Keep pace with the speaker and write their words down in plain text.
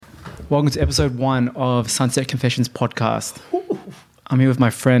Welcome to episode 1 of Sunset Confessions podcast. I'm here with my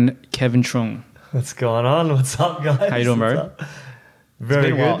friend Kevin Trung. What's going on? What's up, guys? How you doing, bro?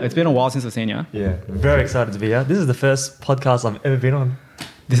 Very good. It's been a while since I've seen you. Yeah, very excited to be here. This is the first podcast I've ever been on.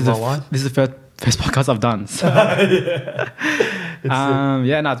 This is the first podcast I've done. So.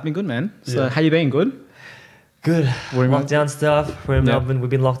 It's been good, man. So how you been? Good? Good. We're in lockdown stuff. We're in Melbourne. We've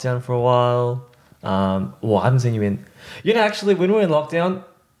been locked down for a while. I haven't seen you in. Actually, when we were in lockdown,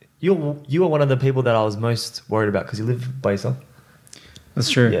 you were one of the people that I was most worried about because you live by yourself. That's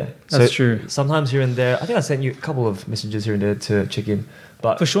true. Yeah, that's true. Sometimes here and there, I think I sent you a couple of messages here and there to check in,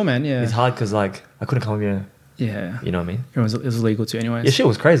 but for sure, man. Yeah, it's hard because I couldn't come here. Yeah, you know what I mean. It was illegal too, anyways. Yeah, shit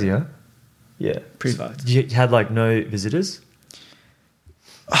was crazy, huh? Yeah, pretty fucked. You had no visitors.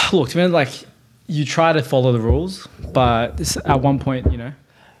 Look, to me, you try to follow the rules, but at one point,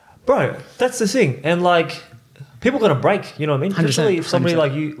 bro, that's the thing, and people got to break. You know what I mean? 100%, especially if somebody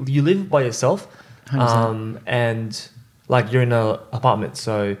 100%. you live by yourself, 100%. and you're in an apartment,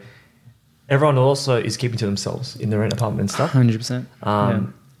 so everyone also is keeping to themselves in their own apartment and stuff. 100%.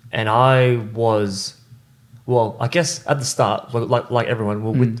 And I was, I guess at the start, like everyone,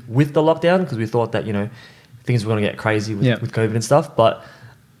 with the lockdown, because we thought that things were going to get crazy with COVID and stuff. But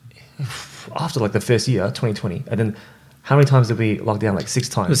after the first year, 2020, and then how many times did we lock down? 6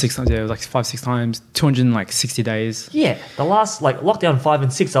 times. It was 6 times. Yeah, it was 5-6 times. 260 days. Yeah, the last lockdown 5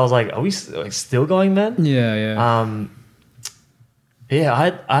 and 6, I was like, are we still going, man? Yeah.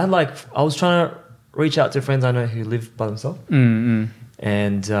 I was trying to reach out to friends I know who live by themselves, and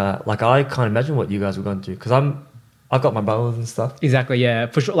I can't imagine what you guys were going through because I've got my brothers and stuff. Exactly, yeah,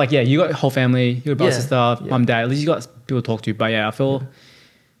 for sure. You got a whole family, your brother, sister, mum, dad. At least you got people to talk to. But yeah, I feel,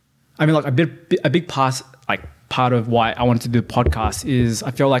 a big part of why I wanted to do the podcast is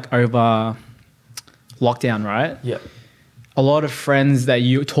I feel over lockdown, right? Yeah, a lot of friends that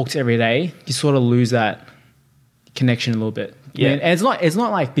you talk to every day, you sort of lose that connection a little bit. Yeah, and it's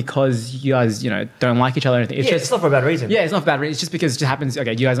not because you guys don't like each other or anything. It's not for a bad reason. Yeah, it's not for a bad reason. It's just because it just happens.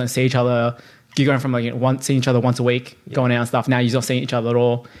 Okay, you guys don't see each other. You're going from seeing each other once a week, going out and stuff. Now you're not seeing each other at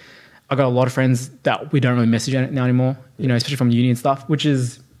all. I got a lot of friends that we don't really message now anymore. Especially from uni and stuff, which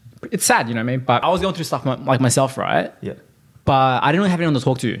is it's sad. You know what I mean? But I was going through stuff myself, right? Yeah. But I didn't really have anyone to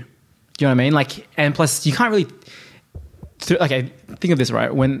talk to. You know what I mean? And plus you can't really. Think of this,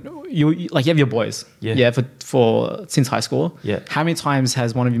 right? When you have your boys, for since high school, how many times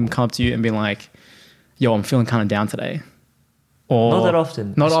has one of them come up to you and been like, "Yo, I'm feeling kind of down today," or not that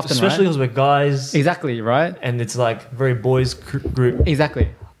often, especially because we're guys, exactly, right? And it's very boys group, exactly.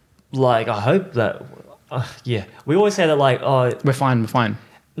 I hope that, we always say that we're fine.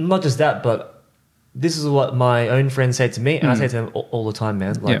 Not just that, but this is what my own friends say to me, and I say to them all the time,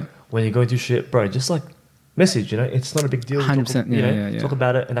 man. When you're going through shit, bro, just message, it's not a big deal. 100%, talk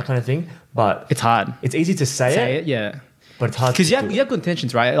about it and that kind of thing. But it's hard. It's easy to say it, yeah. But it's hard because you have good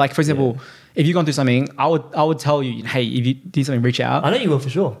intentions, right? For example, if you're going through something, I would tell you, hey, if you need something, reach out. I know you will for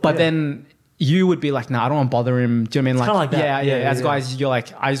sure. But then you would be like, nah, I don't want to bother him. Do you know what I mean? It's kind of that. Yeah. As guys, you're like,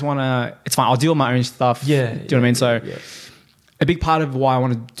 I just want to. It's fine. I'll deal with my own stuff. Yeah. Do you know what I mean? So, a big part of why I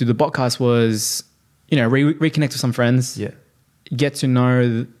wanted to do the podcast was, reconnect with some friends. Yeah. Get to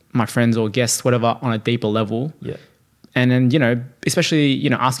know my friends or guests, whatever, on a deeper level. Yeah. And then, especially,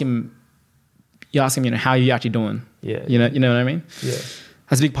 ask him, how are you actually doing? Yeah. You know what I mean? Yeah.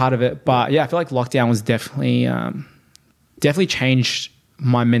 That's a big part of it. But yeah, I feel like lockdown was definitely changed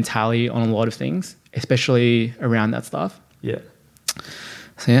my mentality on a lot of things, especially around that stuff. Yeah.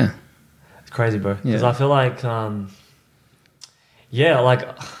 So yeah. It's crazy, bro. Because I feel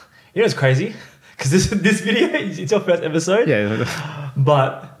it's crazy. Because this video, it's your first episode. Yeah.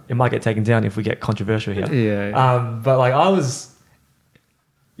 But it might get taken down if we get controversial here. Yeah. But I was,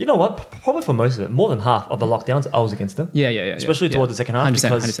 you know what? Probably for most of it, more than half of the lockdowns, I was against them. Yeah. Especially towards the second half.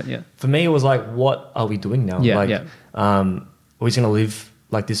 100%, for me, it was what are we doing now? Are we just going to live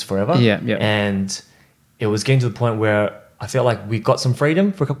like this forever? Yeah. And it was getting to the point where I felt like we got some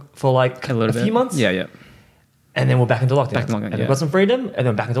freedom for a few months. Yeah. And then we're back into lockdown. And we got some freedom and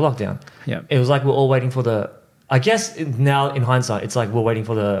then back into lockdown. Yeah. It was we're all waiting for I guess now in hindsight, it's we're waiting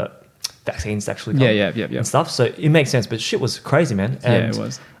for the vaccines to actually come and stuff. So it makes sense, but shit was crazy, man. And, it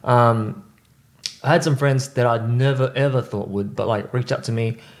was. I had some friends that I'd never ever thought would, but reached out to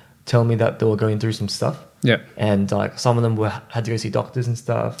me, tell me that they were going through some stuff. Yeah. And some of them had to go see doctors and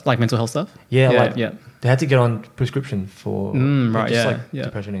stuff. Mental health stuff? Yeah. They had to get on prescription for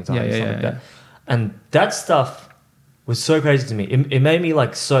depression, anxiety, stuff like that. And that stuff was so crazy to me. It made me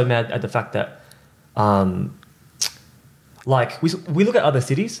so mad at the fact that like we look at other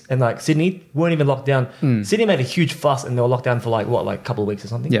cities and like Sydney weren't even locked down. Sydney made a huge fuss and they were locked down for like a couple of weeks or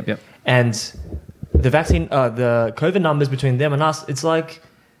something. Yep. And the vaccine, the COVID numbers between them and us, it's like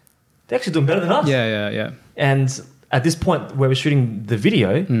they're actually doing better than us. Yeah. And at this point where we're shooting the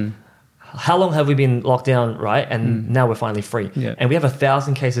video, how long have we been locked down, right? And now we're finally free. Yeah. And we have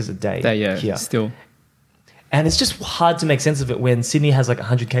 1,000 cases a day here. Still. And it's just hard to make sense of it when Sydney has like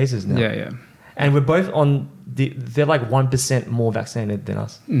 100 cases now. Yeah. And we're both they're like 1% more vaccinated than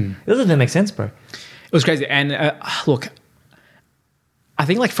us. It doesn't even make sense, bro. It was crazy. And look, I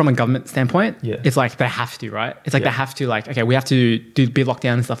think like from a government standpoint, it's like they have to, right? It's like they have to like, okay, we have to be locked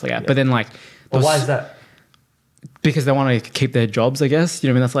down and stuff like that. But then like... Well, why is that? Because they want to keep their jobs, I guess. You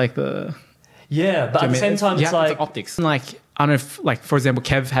know what I mean? That's like the... Yeah, but at the same time, it's like optics. Like, I don't know if, like, for example,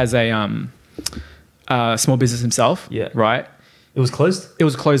 Kev has a small business himself, right? It was closed? It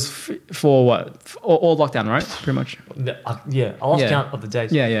was closed for what? All lockdown, right? Pretty much. Yeah, I lost count of the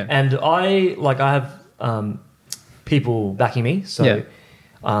days. Yeah. And I have people backing me, so...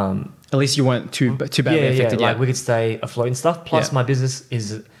 at least you weren't too badly affected. Like we could stay afloat and stuff. Plus, my business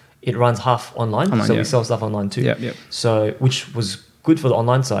it runs half online, so we sell stuff online too. Yeah. So, which was good for the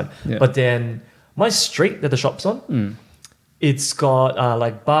online side. Yeah. But then my street that the shop's on, it's got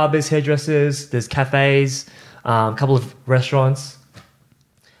like barbers, hairdressers, there's cafes, a couple of restaurants.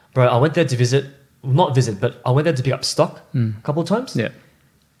 Bro, I went there to but I went there to pick up stock a couple of times. Yeah.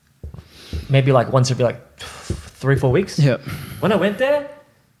 Maybe like once every like 3-4 weeks. Yeah. When I went there,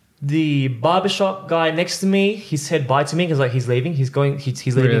 the barbershop guy next to me, he said bye to me because like he's leaving. He's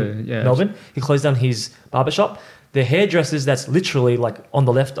leaving Melbourne. He closed down his barbershop. The hairdressers that's literally like on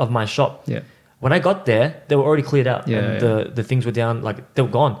the left of my shop. Yeah. When I got there, they were already cleared out. Yeah, and the things were down, like they were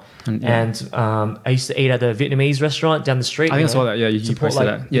gone. And I used to eat at the Vietnamese restaurant down the street. I think I saw that. Yeah, you support posted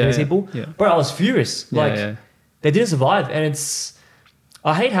like that. Yeah, Vietnamese people. Yeah. Bro, I was furious. They didn't survive, and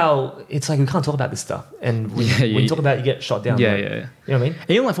I hate how it's like we can't talk about this stuff, and when you talk about it, you get shot down. Yeah. You know what I mean?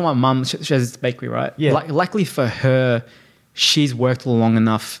 Even like for my mum, she has this bakery, right? Yeah. Like, luckily for her, she's worked long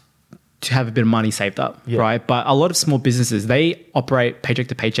enough to have a bit of money saved up, right? But a lot of small businesses, they operate paycheck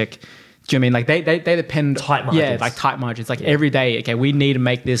to paycheck. Do you know what I mean? Like they depend... Tight margins. Yeah, like tight margins. Like every day, okay, we need to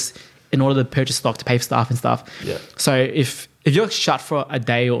make this in order to purchase stock to pay for staff and stuff. Yeah. So if you're shut for a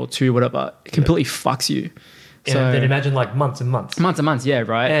day or two, whatever, it completely fucks you. And then imagine like months and months. Months and months, yeah,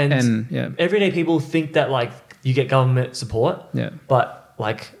 right? And everyday people think that like you get government support. Yeah. But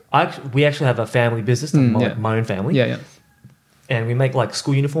like we actually have a family business, like my own family. Yeah. And we make like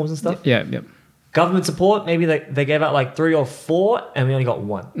school uniforms and stuff. Yeah. Government support, maybe they gave out like 3 or 4 and we only got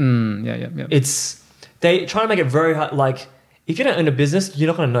 1. Yeah. They try to make it very hard. Like if you don't own a business, you're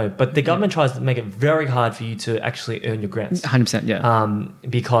not going to know. But the government tries to make it very hard for you to actually earn your grants. 100%, yeah.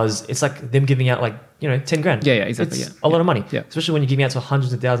 Because it's like them giving out like, 10 grand. Yeah, exactly. It's a lot of money. Yeah. Especially when you're giving out to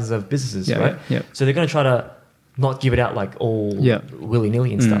hundreds of thousands of businesses, right? Yeah. So they're going to try to not give it out like all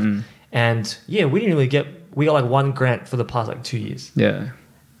willy-nilly and stuff. And we got like 1 grant for the past like 2 years. Yeah.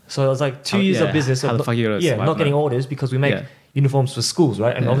 So it was like 2 years of business. How the fuck you gonna survive, not getting orders because we make uniforms for schools,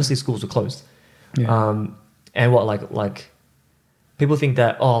 right? And obviously schools were closed. Yeah. And what like people think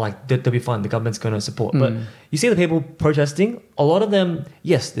that they'll be fine. The government's going to support, but you see the people protesting. A lot of them,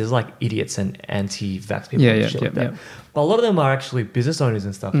 yes, there's like idiots and anti-vax people and shit like that. But a lot of them are actually business owners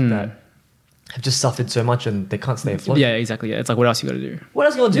and stuff that have just suffered so much and they can't stay afloat. Yeah, exactly. Yeah. It's like what else you got to do? What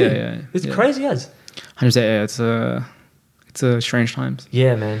else you got to do? Yeah. It's crazy as. 100%. It's a strange times.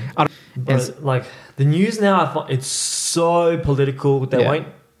 Yeah, man. But like the news now, I find it's so political. They won't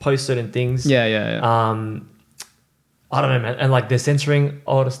post certain things. Yeah. I don't know, man. And like they're censoring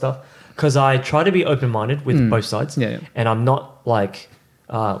a lot of stuff because I try to be open-minded with both sides. Yeah. And I'm not like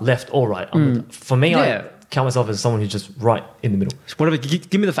left or right. For me, I count myself as someone who's just right in the middle. Whatever.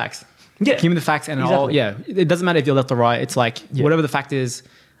 Give me the facts. Yeah. Give me the facts and exactly. It doesn't matter if you're left or right. It's like whatever the fact is,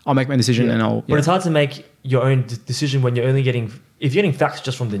 I'll make my decision and I'll... But it's hard to make your own decision when you're only getting... If you're getting facts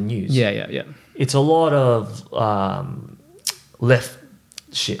just from the news... Yeah. It's a lot of left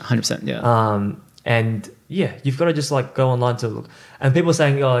shit. 100%, yeah. And you've got to just like go online to look. And people are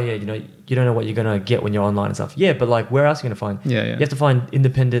saying, you don't know what you're going to get when you're online and stuff. Yeah, but like where else are you going to find? Yeah. You have to find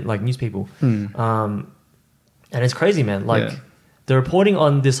independent like news people. And it's crazy, man. Like the reporting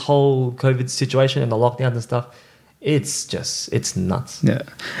on this whole COVID situation and the lockdowns and stuff, it's nuts. Yeah.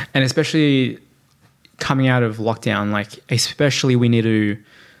 And especially coming out of lockdown, like especially we need to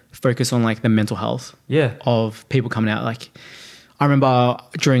focus on like the mental health of people coming out. Like I remember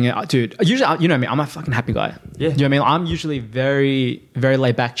during it, dude, usually, you know me, I'm a fucking happy guy. Yeah. You know what I mean? I'm usually very, very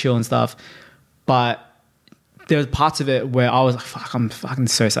laid back, chill and stuff. But there was parts of it where I was like, fuck, I'm fucking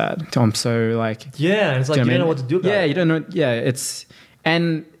so sad. I'm so like, Yeah, and it's like do you you don't know know what what to do about yeah, it. you don't know. Yeah,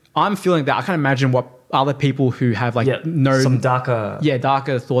 and I'm feeling that. I can't imagine what other people who have like some darker.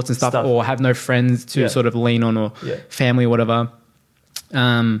 darker thoughts and stuff, Stuff. or have no friends to Yeah. sort of lean on, or Yeah. family or whatever.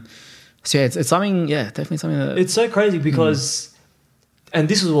 So yeah, it's something. Yeah, definitely something that It's so crazy because, and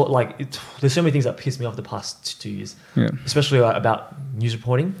this is what like there's so many things that pissed me off the past 2 years, Yeah. especially like, about news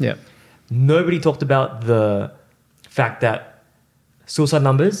reporting. yeah, Nobody talked about the fact that suicide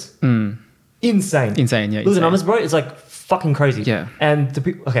numbers insane. Insane, yeah, Look at the insane. numbers, bro. It's like fucking crazy. Yeah. And the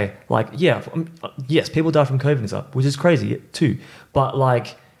people, okay, like yeah, yes, people die from COVID and stuff, which is crazy too. But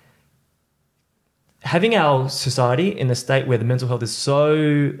like having our society in a state where the mental health is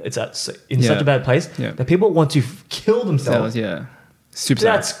in Yeah. such a bad place Yeah. that people want to kill themselves. yeah, super sad.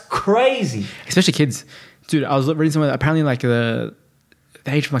 That's crazy. Especially kids, dude. I was reading somewhere that apparently like the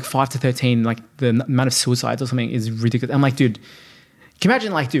age from like 5 to 13, like the amount of suicides or something is ridiculous. I'm like, dude, can you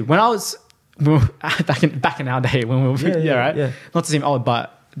imagine like, dude, when I was back in our day when we were right, not to seem old,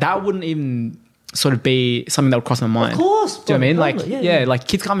 but that wouldn't even sort of be something that would cross my mind. Of course, do you know what I mean? bro, Like, like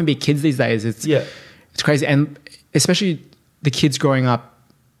kids can't even be kids these days. It's crazy, and especially the kids growing up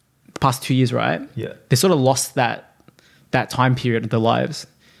the past 2 years, right? Yeah. They sort of lost that time period of their lives.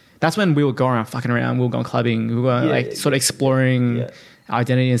 That's when we were going around fucking around, we were going clubbing, we were like sort of exploring our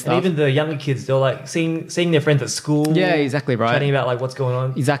identity and stuff. And even the younger kids, they're like seeing their friends at school. Yeah, exactly, right. Chatting about like what's going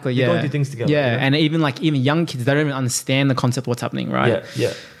on. Exactly, They're yeah. going through things together. Yeah, you know? and even young kids, they don't even understand the concept of what's happening, right?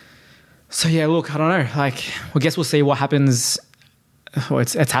 Yeah. So yeah, look, I don't know. Like, I guess we'll see what happens. Well,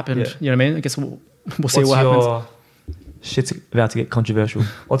 it's happened. Yeah. You know what I mean? I guess we'll see what happens. Shit's about to get controversial.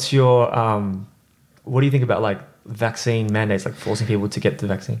 What's your what do you think about like vaccine mandates, like forcing people to get the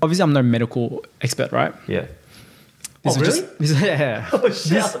vaccine? Obviously, I'm no medical expert, right? Yeah. This Oh, is really? just- this is- yeah. Oh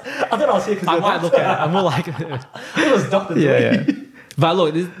shit! I thought I was here because I might look at it. I'm more like, it was doctor. yeah. But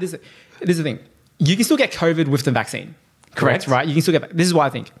look, this is the thing. You can still get COVID with the vaccine, correct? Correct. Right? You can still get. This is what I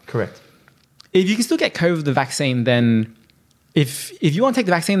think. Correct. If you can still get COVID with the vaccine, then if you want to take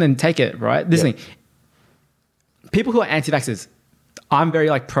the vaccine, then take it, right? This thing. People who are anti-vaxxers, I'm very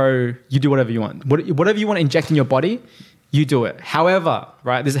like pro. You do whatever you want. Whatever you want to inject in your body, you do it. However,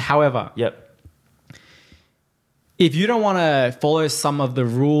 right? This is however. Yep. If you don't want to follow some of the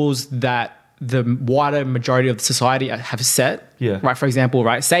rules that the wider majority of the society have set, right? For example,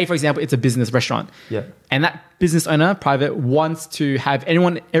 right? Say, for example, it's a business restaurant. Yeah. And that business owner, private, wants to have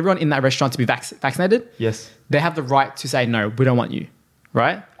everyone in that restaurant to be vaccinated. Yes. They have the right to say, no, we don't want you,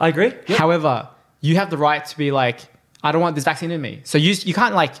 right? I agree. Yep. However, you have the right to be like, I don't want this vaccine in me. So you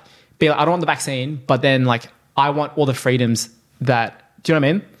can't like be like, I don't want the vaccine, but then like, I want all the freedoms that, do you know what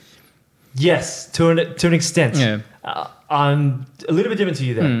I mean? Yes, to an extent. Yeah. I'm a little bit different to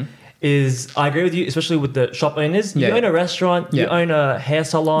you there. Is I agree with you, especially with the shop owners. You own a restaurant, you own a hair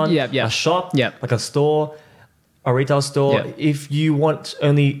salon, a shop, like a store, a retail store. If you want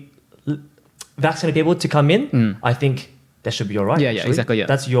only vaccinated people to come in, I think that should be all right. Yeah, actually. exactly. Yeah,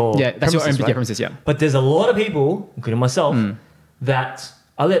 that's your that's your own right? preferences. Yeah, But there's a lot of people, including myself, that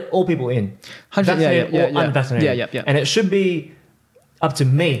I let all people in, vaccinated or unvaccinated. Yeah. And it should be up to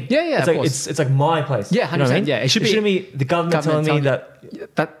me. Yeah, It's of like course. it's like my place. Yeah, 100%. You know what I mean? Yeah, it shouldn't be the government telling me that.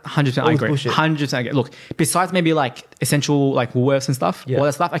 That 100%. I All agree. bullshit. 100%. I agree. Look, besides maybe like essential like Woolworths and stuff, all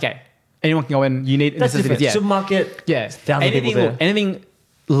that stuff. Okay, anyone can go in. You need That's different. necessities. Yeah, Supermarket. yeah. Thousands of people there. Anything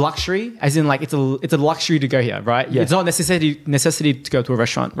luxury, as in like it's a luxury to go here, right? Yeah. It's not necessity to go to a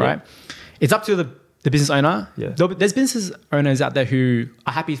restaurant, right? It's up to the business owner. Yeah. There's business owners out there who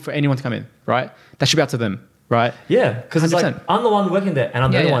are happy for anyone to come in, right? That should be up to them, right? Yeah, because it's like 100%. I'm the one working there, and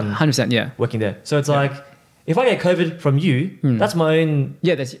I'm the only one 100%. Yeah. working there. So it's like if I get COVID from you, that's my own.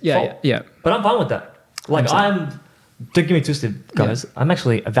 Yeah. Yeah. But I'm fine with that. Like 100%. don't get me twisted, guys. I'm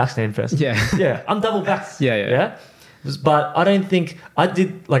actually a vaccinated person. Yeah. Yeah. I'm double vaxxed. Yeah. But I don't think I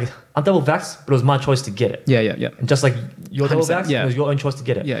did like I'm double vaxxed, but it was my choice to get it. Yeah. And just like you're double 100%, vaxxed, it was your own choice to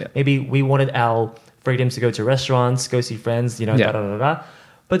get it. Yeah. Maybe we wanted our freedoms to go to restaurants, go see friends, da da da da.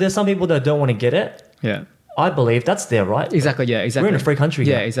 But there's some people that don't want to get it. Yeah. I believe that's their right. Exactly. Yeah. Exactly. We're in a free country.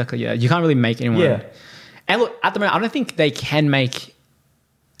 Yeah. here. Exactly. Yeah. You can't really make anyone. Yeah. And look, at the moment, I don't think they can make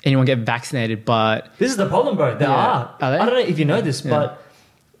anyone get vaccinated, but This is the problem, bro. There are. Are they? I don't know if you know this, but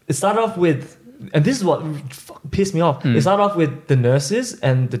it started off with, and this is what pissed me off. It started off with the nurses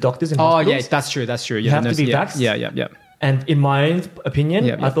and the doctors in hospitals. yeah, that's true. That's true. Yeah, You have to be yeah, vaxxed? Yeah. And in my own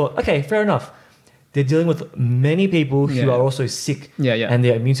opinion, I thought, okay, fair enough. They're dealing with many people who are also sick and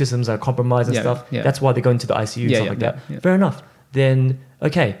their immune systems are compromised and stuff. Yeah. That's why they go into the ICU and stuff like that. Yeah. Fair enough. Then,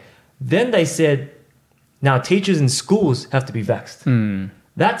 okay. Then they said, now teachers in schools have to be vaxxed.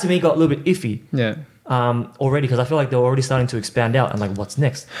 That to me got a little bit iffy. Yeah. already, because I feel like they're already starting to expand out and like what's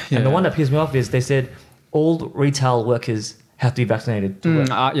next. And the one that pissed me off is they said all retail workers have to be vaccinated to work.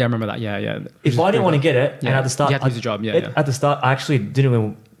 Yeah, I remember that. Yeah. If I didn't want to get it, and at the start, you have to lose your job. Yeah. At the start, I actually didn't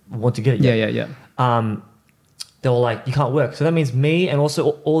even want to get it yet. Yeah. They were like, you can't work. So that means me and also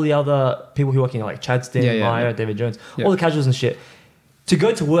all the other people who are working, like Chadston, Maya, David Jones, all the casuals and shit, to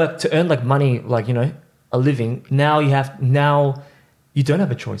go to work to earn like money, like, you know, a living. Now you don't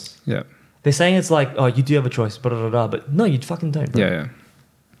have a choice. Yeah. They're saying it's like, oh, you do have a choice, but no, you fucking don't, bro. Yeah.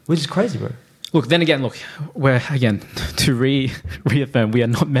 Which is crazy, bro. Look, we're again to reaffirm we are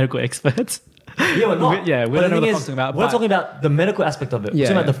not medical experts. Yeah, we're not. We don't know what we're talking about. We're talking about the medical aspect of it. We're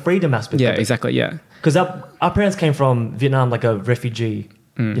talking about the freedom aspect of it. Yeah, exactly, yeah. Because our parents came from Vietnam, like a refugee,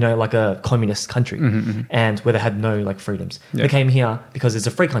 you know, like a communist country, and where they had no like freedoms. Yeah. They came here because it's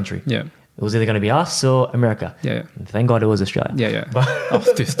a free country. Yeah. It was either going to be us or America. Yeah. And thank God it was Australia. Yeah.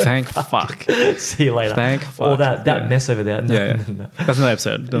 But Dude, thank fuck. See you later. Thank fuck. All that mess over there. No. That's another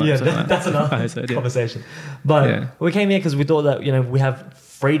episode. That's another episode, conversation. But we came here because we thought that, you know, we have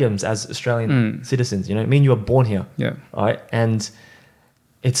freedoms as Australian citizens. You know, I mean, you were born here. Yeah. All right. And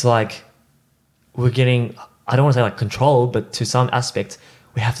it's like we're getting, I don't want to say like controlled, but to some aspect,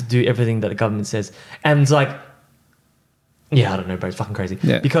 we have to do everything that the government says. And it's like, yeah, I don't know, bro. It's fucking crazy.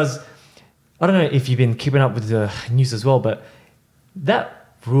 Yeah. Because I don't know if you've been keeping up with the news as well, but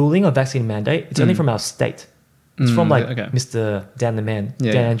that ruling of vaccine mandate, it's only from our state. It's from like Mr. Dan the Man,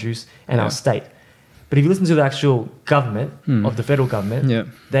 Dan Andrews, and our state. But if you listen to the actual government of the federal government,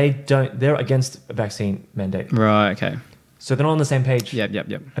 they're against a vaccine mandate. Right, okay. So they're not on the same page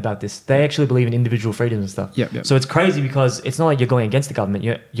about this. They actually believe in individual freedoms and stuff. So it's crazy because it's not like you're going against the government.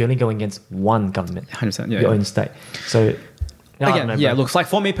 You're only going against one government. 100%, your own state. So again, looks like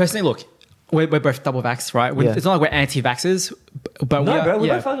for me personally, look, we're both double vaxxed, right? It's not like we're anti-vaxxers, but we're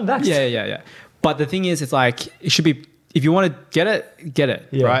both fucking vaxxed. Yeah. But the thing is, it's like it should be, if you want to get it,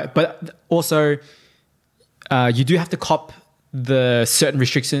 right? But also, you do have to cop the certain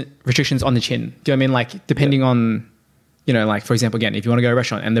restrictions on the chin. Do you know what I mean? Like depending on, you know, like for example, again, if you want to go to a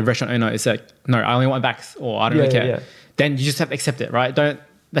restaurant and the restaurant owner is like, no, I only want vax, or I don't really care, then you just have to accept it, right?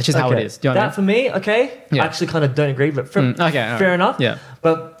 That's just how it is. Do you know what I mean? For me, I actually kind of don't agree, but fair enough. Yeah.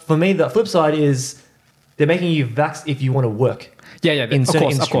 But for me, the flip side is they're making you vax if you want to work. Yeah. In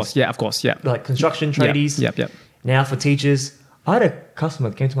certain industries. Of course. Like construction, tradies. Yeah. Now for teachers, I had a customer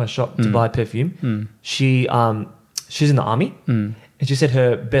that came to my shop to buy perfume. She's in the army, and she said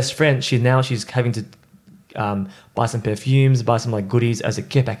her best friend, she's having to buy some perfumes, buy some like goodies as a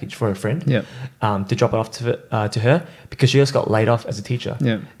care package for her friend, to drop it off to her, because she just got laid off as a teacher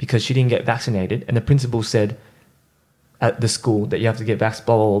because she didn't get vaccinated, and the principal said at the school that you have to get vaccinated,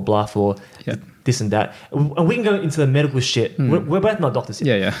 blah blah blah for this and that. And we can go into the medical shit. We're both not doctors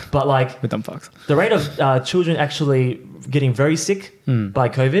here. Yeah. But like, we're dumb fucks. The rate of children actually getting very sick by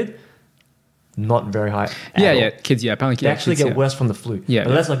COVID, not very high. Yeah. Kids, apparently they actually get worse from the flu. Yeah.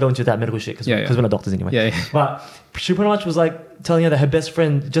 But let's not go into that medical shit because we're not doctors anyway. Yeah. But she pretty much was like telling her that her best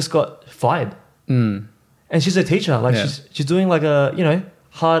friend just got fired. And she's a teacher. Like she's doing like a, you know,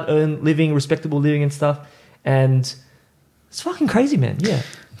 hard-earned living, respectable living and stuff. And it's fucking crazy, man. Yeah.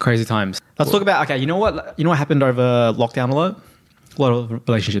 Crazy times. Let's talk about, you know what happened over lockdown a lot? A lot of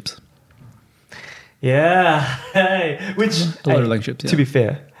relationships. Yeah. Hey. A lot of relationships, to be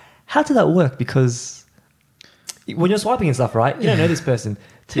fair, how did that work? Because when you're swiping and stuff, right? You don't know this person.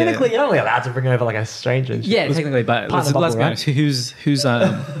 Technically, you're only allowed to bring over like a stranger. Yeah, technically, but let's be honest. Who's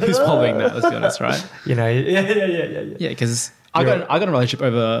following that? Let's be honest, right? You know, yeah. Because I got a relationship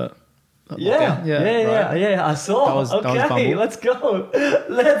over. Yeah. I saw. That was Bumble. Let's go.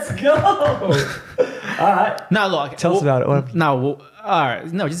 All right. No, look. Tell us about it. All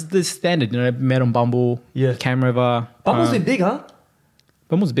right. No, just the standard. You know, met on Bumble. Yeah. Came over. Bumble's been big, huh?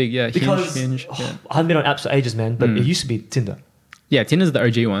 Bumble's big, yeah. Because Hinge. I haven't been on apps for ages, man. But it used to be Tinder. Yeah, Tinder's the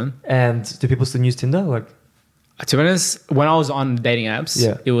OG one. And do people still use Tinder? Like, to be honest, when I was on dating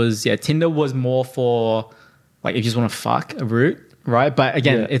apps, it was Tinder was more for like if you just want to fuck a route, right? But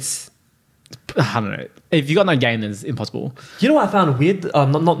again, it's I don't know. If you got no game, then it's impossible. You know what I found weird?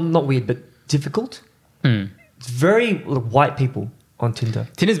 Not weird, but difficult. It's very white people on Tinder.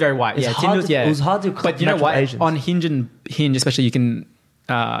 Tinder's very white. Tinder's it was hard to. But you know what? Asians. On Hinge, especially, you can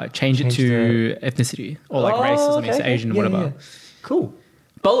change it to ethnicity or like race or something, so Asian or whatever. Yeah. Cool.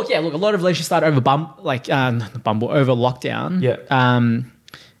 But look, a lot of relationships started over over lockdown. Yeah.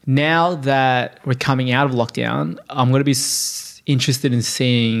 Now that we're coming out of lockdown, I'm going to be interested in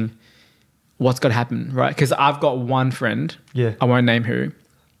seeing what's going to happen, right? Because I've got one friend. Yeah. I won't name who.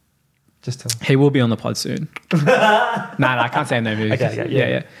 Just tell me. He will be on the pod soon. No, I can't say his name. Okay,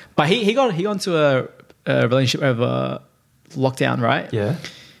 yeah. But he got into a a relationship over lockdown, right? Yeah.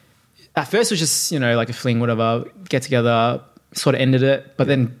 At first it was just, like a fling, whatever, get together, sort of ended it. But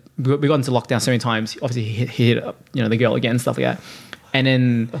then we got into lockdown so many times. Obviously he hit up, the girl again, stuff like that. And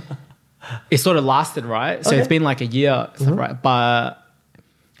then it sort of lasted, right? So it's been like a year, stuff, right? But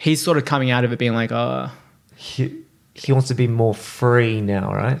he's sort of coming out of it being like, He wants to be more free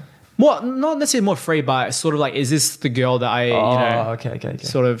now, right? more, not necessarily more free, but sort of like, is this the girl that I, Okay.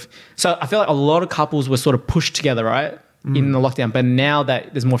 sort of. So I feel like a lot of couples were sort of pushed together, right, in the lockdown. But now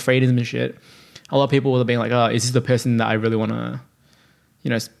that there's more freedom and shit, a lot of people are being like, is this the person that I really want to,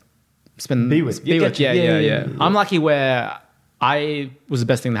 Be with. Yeah. I'm lucky where I was the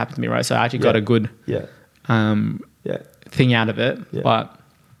best thing that happened to me, right? So I actually got a good thing out of it. Yeah. But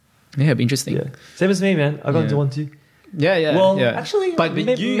yeah, it'd be interesting. Yeah. Same as me, man. I got into one too. Yeah. Well, yeah. actually, but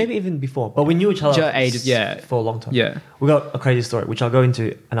maybe even before. But we knew each other for a long time. Yeah. We got a crazy story, which I'll go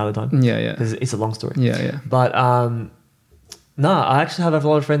into another time. Yeah. Because it's a long story. Yeah. But I actually have a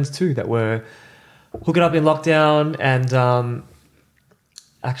lot of friends too that were hooking up in lockdown, and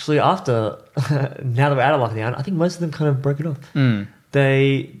actually after, now that we're out of lockdown, I think most of them kind of broke it off.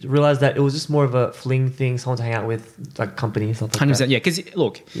 They realized that it was just more of a fling thing, someone to hang out with, like company, stuff like 100%, that. yeah. Because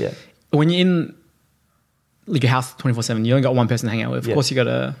look, when you're in like your house 24/7, you only got one person to hang out with. Of course, you got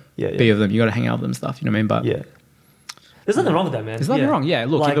to be with them. You got to hang out with them and stuff. You know what I mean? But there's nothing wrong with that, man. There's nothing wrong. Yeah,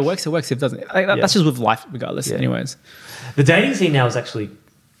 look, like, if it works, it works. If it doesn't, that's just with life, regardless. Anyways, the dating scene now is actually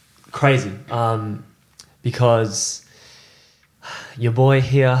crazy because your boy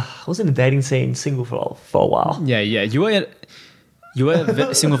here was in the dating scene, single for a while. Yeah. You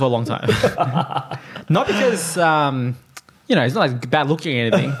were single for a long time. Not because it's not like bad looking or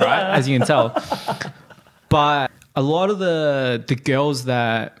anything, right? As you can tell. But a lot of the girls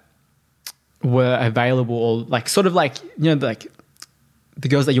that were available, or like sort of like, like the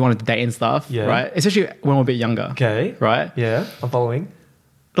girls that you wanted to date and stuff, right? Especially when we're a bit younger. Okay. Right? Yeah, I'm following.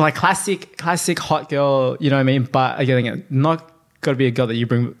 Like classic hot girl, you know what I mean? But again, not got to be a girl that you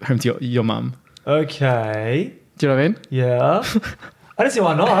bring home to your mum. Okay. Do you know what I mean? Yeah. I don't see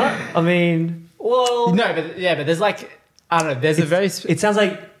why not. I mean, well... No, but there's like, I don't know, there's a very... It sounds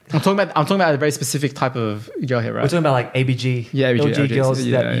like... I'm talking about a very specific type of girl here, right? We're talking about like ABG. Yeah, ABG. LG girls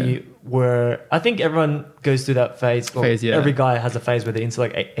that you were... I think everyone goes through that phase. Well, every guy has a phase where they're into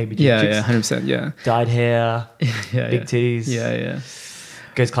like ABG chicks. 100%, yeah. Dyed hair, big titties. Yeah.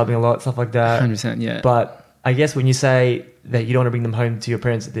 Goes clubbing a lot, stuff like that. 100%, yeah. But I guess when you say that you don't want to bring them home to your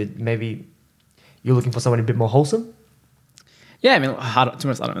parents, that maybe you're looking for someone a bit more wholesome? Yeah, I mean, to be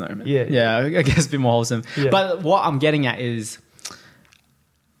honest, I don't know. Yeah, I guess a bit more wholesome. Yeah. But what I'm getting at is,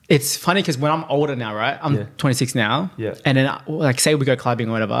 it's funny because when I'm older now, right? I'm 26 now. Yeah. And then, like, say we go clubbing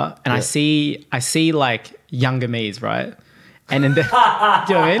or whatever, and I see like younger me's, right? And then, do you know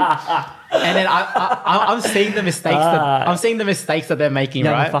what I mean? And then I'm seeing the mistakes that they're making,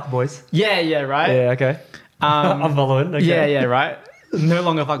 right? Fuck boys. Yeah, right. Yeah, okay. I'm following. Okay. Yeah, right. No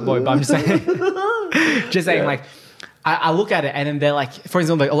longer fuck boy, but I'm just saying, like. I look at it and then they're like, for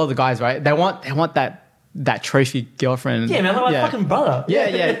example, like a lot of the guys, right? They want that trophy girlfriend. Yeah, man, like my fucking brother.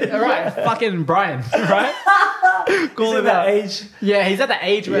 Yeah. Right. Fucking Brian, right? He's at that age. Yeah, he's at the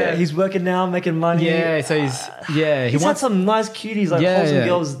age where he's working now, making money. Yeah, so he's had some nice cuties, like wholesome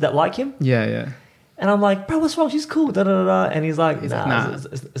girls that like him. Yeah. And I'm like, bro, what's wrong? She's cool. And he's like, nah.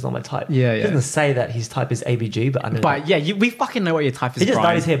 It's not my type. Yeah. He doesn't say that his type is ABG, but I know. But we fucking know what your type is. He just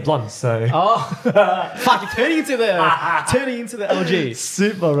dyed his hair blonde, so. Oh, fuck! You're turning into the LG.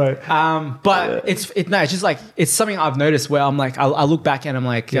 Super, bro. But it's just like, it's something I've noticed where I'm like, I look back and I'm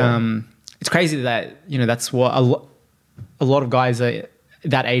like, it's crazy that that's what a lot of guys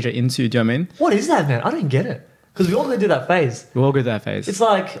that age are into. Do you know what I mean? What is that, man? I don't get it, because we all go through that phase. We all go through that phase. It's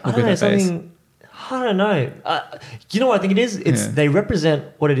like, I don't know, something. I don't know. You know what I think it is? They represent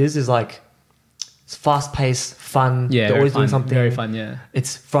what it is like, it's fast paced, fun. Yeah, they're always doing something. Very fun, yeah.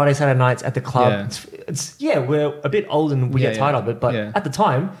 It's Friday, Saturday nights at the club. Yeah. It's we're a bit old and we get tired of it, but at the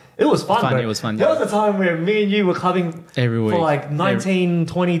time, it was fun. It was fun. There was a time where me and you were clubbing every week for like 19,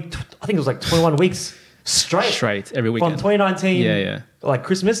 20, I think it was like 21 weeks straight every weekend. From 2019, like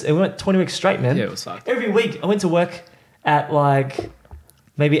Christmas, and we went 20 weeks straight, man. Yeah, it was fucked. Every week, I went to work at like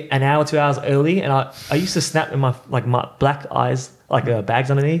maybe an hour, 2 hours early, and I used to snap in my black eyes, like bags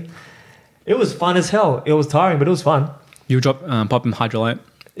underneath. It was fun as hell. It was tiring, but it was fun. You drop pop in Hydrolite.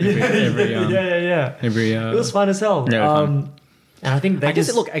 Every it was fun as hell. Fun. And I think I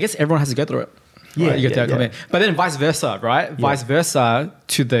guess everyone has to go through it. Yeah, right? You get to but then vice versa, right? Vice versa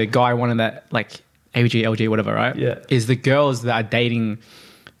to the guy wanting that like ABG, LG, whatever, right? Yeah. Is the girls that are dating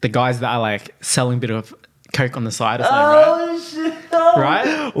the guys that are like selling a bit of coke on the side or something, right? Shit.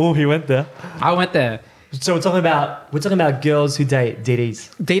 Right? Oh, he went there. I went there. So we're talking about girls who date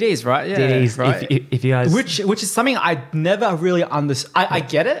DDs. DDs, right? Yeah, DDs, right. If you guys, Which is something I never really understood. I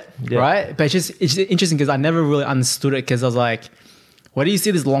get it, right? But it's interesting because I never really understood it because I was like, where do you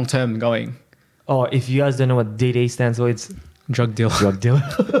see this long term going? oh, if you guys don't know what DD stands for, it's Drug deal. drug dealer.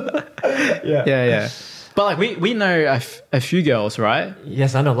 Yeah. But like we know a few girls, right?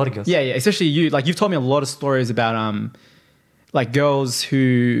 Yes, I know a lot of girls. Yeah. Especially you. Like you've told me a lot of stories about like girls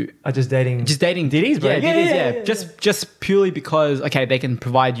who are just dating DDs, bro. Yeah. Just purely because they can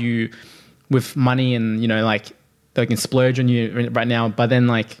provide you with money and like they can splurge on you right now. But then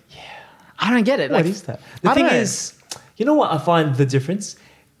like, I don't get it. What like, is that? The thing is, you know what I find the difference?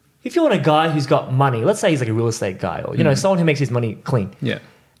 If you want a guy who's got money, let's say he's like a real estate guy or, someone who makes his money clean. Yeah.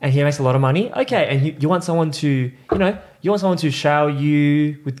 And he makes a lot of money. Okay. And you want someone to, shower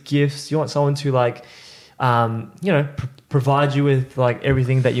you with gifts. You want someone to like, provide you with like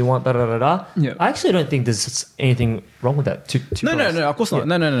everything that you want, Yeah. I actually don't think there's anything wrong with that. No, of course not.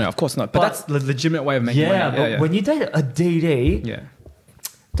 No, of course not. But that's the legitimate way of making money. But when you date a DD,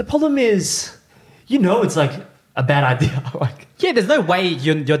 the problem is, it's like a bad idea. Like, there's no way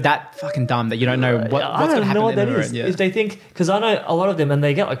you're that fucking dumb that you don't know what's going to happen. I don't know what that is. If they think, because I know a lot of them and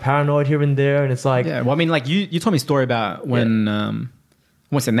they get like paranoid here and there, and it's like, well, I mean, like you told me a story about when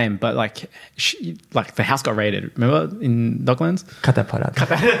what's the name? But like, like the house got raided. Remember in Docklands? Cut that part out.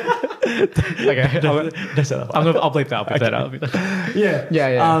 Okay, I'll bleep that out.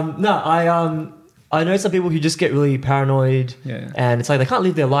 Yeah. No, I know some people who just get really paranoid, and it's like they can't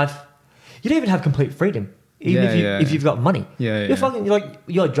live their life. You don't even have complete freedom, even if you've got money.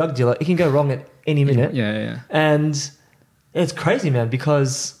 You're a drug dealer. It can go wrong at any minute. And it's crazy, man,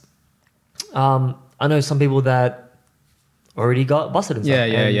 because I know some people that already got busted and stuff.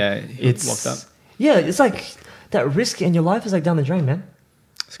 It's locked up. Yeah, it's like that risk in your life is like down the drain, man.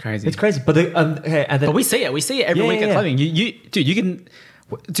 It's crazy. It's crazy. But but we see it. We see it every week at clubbing. You can.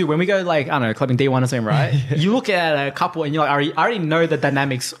 Dude, when we go like, I don't know, clubbing D1 or something, right? You look at a couple and you're like, I already know the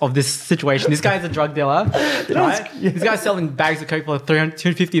dynamics of this situation. This guy's a drug dealer, right? This guy's selling bags of coke for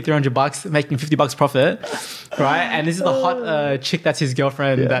 $250-$300, making $50 profit, right? And this is the hot chick that's his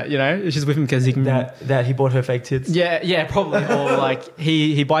girlfriend that, she's with him because he can... That he bought her fake tits. Yeah, probably. Or like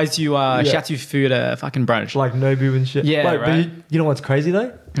he buys you, shouts you food at a fucking brunch. Like no boob and shit. Yeah, right. But you know what's crazy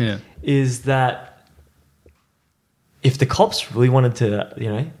though? Yeah. Is that if the cops really wanted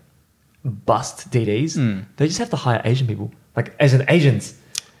to, bust DDs, they just have to hire Asian people, like as an agents.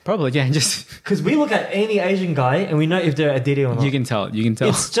 Probably, just because we look at any Asian guy and we know if they're a DD or not. You can tell.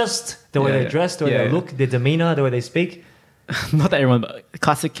 It's just the way they dress, the way they look, their demeanor, the way they speak. Not that everyone, but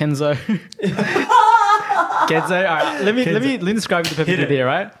classic Kenzo. Kenzo. All right, let me describe the perfect DD,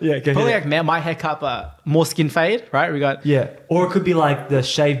 right? Yeah, probably like my haircut, but more skin fade, right? We got or it could be like the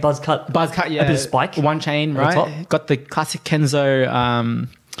shaved buzz cut, a bit of spike, one chain, right? Got the classic Kenzo,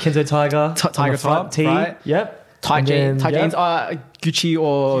 Kenzo tiger top tee, right? Yep. Tight jeans, Gucci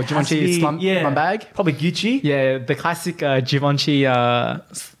or Givenchy slum bag, probably Gucci. Yeah, the classic Givenchy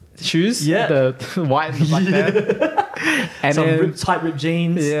shoes, the white and the black there. And some tight ripped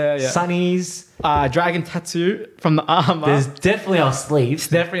jeans, sunnies, dragon tattoo from the arm. There's definitely our sleeves.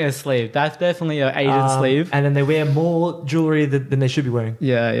 Definitely a sleeve. That's definitely an Asian sleeve. And then they wear more jewelry than they should be wearing.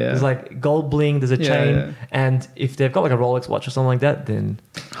 Yeah. There's like gold bling. There's a chain, and if they've got like a Rolex watch or something like that, then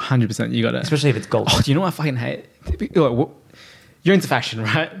 100% you got it. Especially if it's gold. Oh, do you know what I fucking hate? You're into fashion,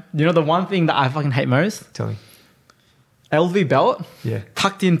 right? You know the one thing that I fucking hate most? Tell me. LV belt,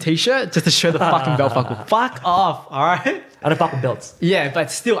 tucked in t-shirt just to show the fucking belt buckle. Fuck off, all right? I don't fuck with belts. Yeah,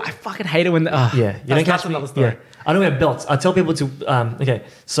 but still, I fucking hate it when... you don't catch me. Another story. Yeah. I don't wear belts. I tell people to...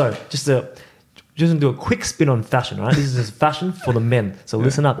 so just to do a quick spin on fashion, right? This is just fashion for the men. So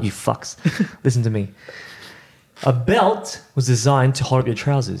listen up, you fucks. Listen to me. A belt was designed to hold up your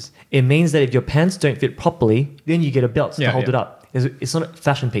trousers. It means that if your pants don't fit properly, then you get a belt to hold it up. It's not a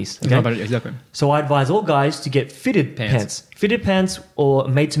fashion piece. Okay? No, exactly. So I advise all guys to get fitted pants. Fitted pants or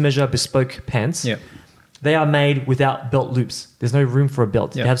made-to-measure bespoke pants. Yeah. They are made without belt loops. There's no room for a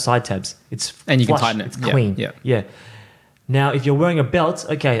belt. They have side tabs. It's and you flush. Can tighten it. It's clean. Yeah. Now, if you're wearing a belt,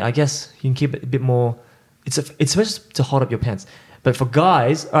 I guess you can keep it a bit more... It's supposed to hold up your pants. But for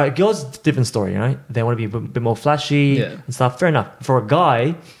guys... All right, girls, different story, right? They want to be a bit more flashy and stuff. Fair enough. For a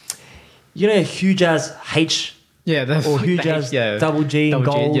guy, a huge-ass H... or huge as double G in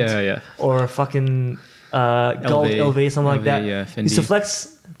gold, or a fucking gold LV, something like that. Fendi. It's to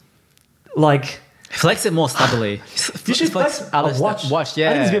flex, like Flex it more stably. You should flex a watch. Watch, I think it's a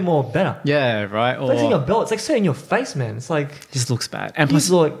yeah. bit more better. Yeah, right. Flexing a Or belt, it's like straight in your face, man. It's like it just looks bad. And plus,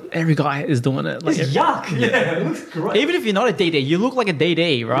 He's like- every guy is doing it. Like, it's yuck. Yeah, it looks great. even if you're not a DD, you look like a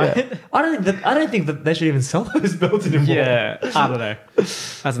DD, right? Yeah. I don't think that they should even sell those belts anymore. Yeah, I don't know.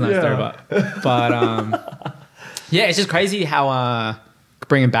 That's another story, but yeah, it's just crazy how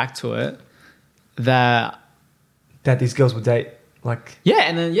bringing back to it that That these girls would date like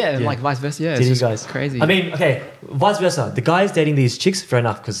and then and like vice versa. Yeah, it's dating just guys. crazy. I mean, okay, vice versa. The guys dating these chicks, fair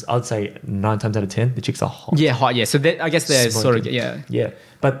enough, because I would say 9 times out of 10, the chicks are hot. yeah, hot. Yeah, so I guess they're sort of Smoking. Yeah,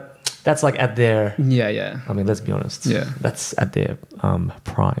 but that's like at their. yeah. I mean, let's be honest. Yeah. That's at their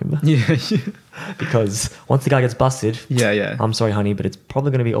prime. Yeah, Because once the guy gets busted, yeah. I'm sorry, honey, but it's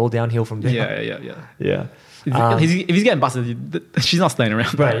probably going to be all downhill from there. Yeah. Yeah. If he's getting busted, she's not staying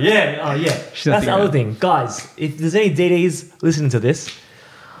around. Right, yeah. Oh, yeah. She's That's the nothing other thing. Guys, if there's any DDs listening to this,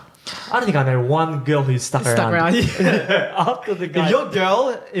 I don't think I know one girl who's stuck around. After the guy.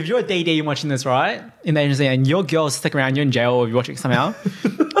 If you're a DD and watching this, right, in the agency, and your girl's stuck around, you're in jail or you're watching somehow,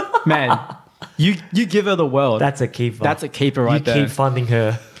 man, you give her the world. That's a keeper. That's a keeper right there. You keep funding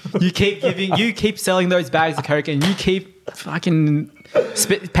her. You keep selling those bags of coke, and you keep fucking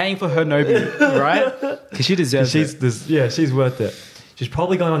paying for her Nobu, right? Because she deserves it. She's worth it. She's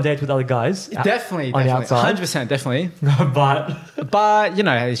probably going on dates with other guys. Definitely, on the outside. 100%, definitely. but you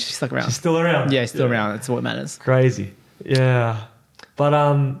know, she's stuck around. she's still around. Yeah, still around. That's what matters. Crazy. Yeah. But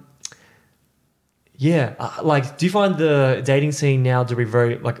like, do you find the dating scene now to be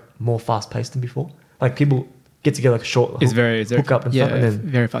very like more fast paced than before? Like people get together like a short It's very hook up and stuff, and then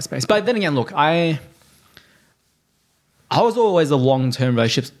very fast paced. But then again, look, I was always a long term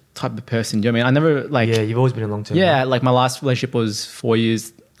relationships type of person. Do you know what I mean? I never like you've always been a long term. yeah, like my last relationship was 4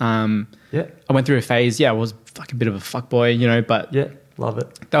 years. I went through a phase. Yeah, I was like a bit of a fuckboy, you know, but love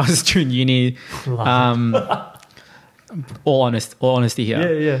it. that was during uni. All honesty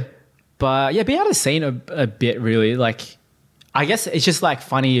here. Yeah. But yeah, being out of the scene a bit really, like, I guess it's just like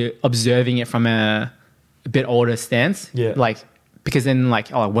funny observing it from a bit older stance. Yeah. Like, because then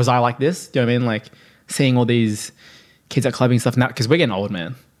like, oh, was I like this? Do you know what I mean? Like seeing all these kids at clubbing stuff now, because we're getting old,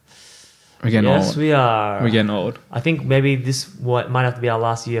 man. We're getting old. Yes, we are. We're getting old. I think maybe this might have to be our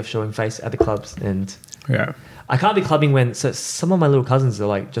last year of showing face at the clubs, and Yeah. I can't be clubbing when some of my little cousins are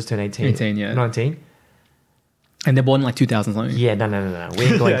like just turned 18. 18, yeah. 19. And they're born in like 2000 something. Yeah, no. We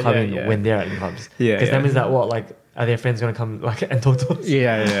ain't going Yeah, clubbing yeah. when they're at the clubs. Yeah, Because yeah. that means that what, like, are their friends going to come like and talk to us?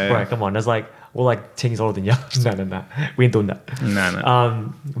 Yeah. Right, come on. That's like, we're like 10 years older than you. No. We ain't doing that.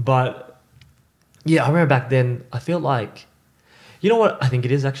 No. But yeah, I remember back then, I feel like, you know what I think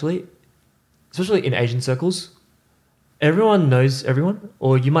it is actually? Especially in Asian circles, everyone knows everyone,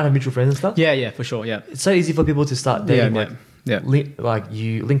 or you might have mutual friends and stuff. Yeah, for sure. Yeah. It's so easy for people to start dating. Yeah. Like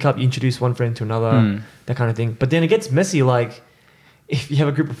you link up, you introduce one friend to another, that kind of thing. But then it gets messy. Like if you have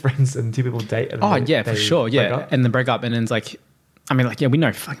a group of friends and two people date. And For sure. break Yeah. up. And then break up, and then it's like, I mean, like, yeah, we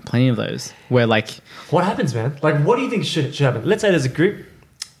know fucking plenty of those where like, What happens, man? Like, what do you think should happen? Let's say there's a group,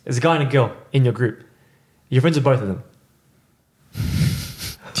 there's a guy and a girl in your group. You're friends with both of them.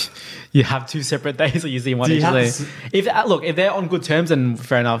 you have two separate days, or you see one Do you each have day. to If they're on good terms, then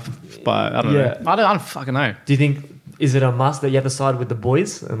fair enough. But I don't know. I don't fucking know. Do you think, is it a must that you have to side with the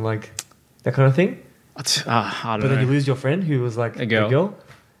boys and like that kind of thing? I don't But know. then you lose your friend who was like A girl.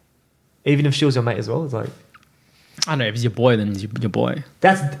 Even if she was your mate as well, it's like, I don't know. If it's your boy, then it's your boy.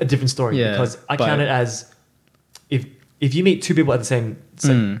 that's a different story. Yeah, because I but- count it as if you meet two people at the same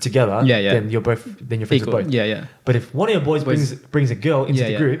together, then you're friends with both. Yeah. But if one of your boys brings a girl into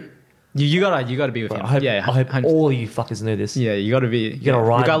the group, You gotta be with him. I hope all you fuckers know this. Yeah, you gotta be. You gotta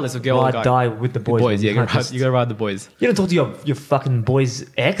ride, regardless of girl or guy. die with the boys. man. Yeah, You can't you gotta ride the boys. You don't talk to your fucking boy's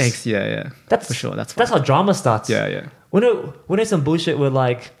ex. Yeah. That's for sure. That's how drama starts. Yeah. When there's some bullshit where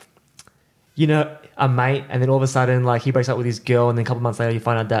like, you know, a mate, and then all of a sudden like he breaks up with his girl, and then a couple months later you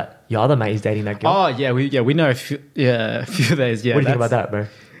find out that your other mate is dating that girl. Oh yeah, we know a few of those. Yeah. What do you think about that, bro?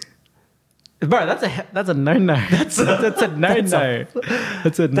 Bro, that's a no. That's a no.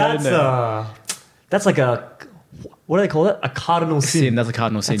 That's a no. That's like a, what do they call it? A cardinal sin. That's a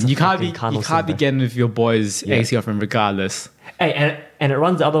cardinal sin. That's a You can't fucking cardinal you can't sin, be bro. getting with your boy's ex-girlfriend regardless. Hey, and it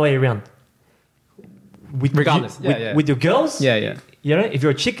runs the other way around. Regardless, with your girls. Yeah. You know, if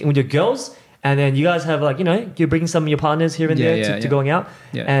you're a chick and with your girls, and then you guys have like, you know, you're bringing some of your partners here and there to going out,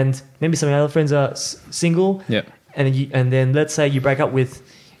 and maybe some of your other friends are single. Yeah. And then let's say you break up with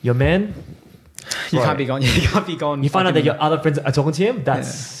your man. You can't be going. You can't be going. You find out that your other friends are talking to him.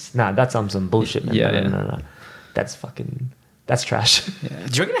 That's that's some bullshit, man. Yeah, No. That's trash. Yeah.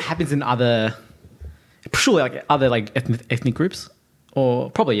 Do you reckon it happens in other, surely like other like ethnic groups?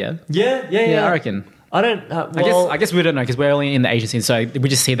 or probably yeah. Yeah. I reckon. I don't. I guess we don't know because we're only in the Asian scene, so we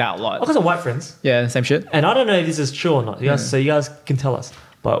just see that a lot. Because of white friends. Yeah, same shit. And I don't know if this is true or not. So you guys can tell us.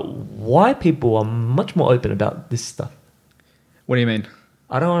 But white people are much more open about this stuff. What do you mean?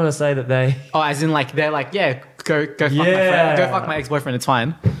 I don't want to say that they. Oh, as in like they're like, yeah, go fuck my friend, go fuck my ex-boyfriend. It's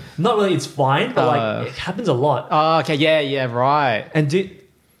fine. Not really. It's fine, but like it happens a lot. Oh, okay, yeah, right. And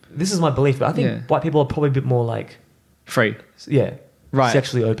this is my belief, but I think white people are probably a bit more like free. Yeah. Right.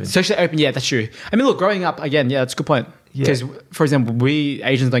 Sexually open. Sexually open, yeah, that's true. I mean, look, growing up, again, yeah, that's a good point. Because, for example, we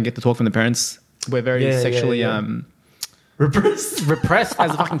Asians don't get to talk from the parents. We're very sexually repressed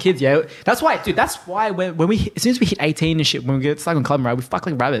as fucking kids, yeah. That's why, dude, when we, as soon as we hit 18 and shit, when we get stuck on club, right, we fuck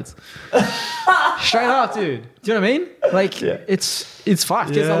like rabbits. Straight up, dude. Do you know what I mean? Like, it's fucked.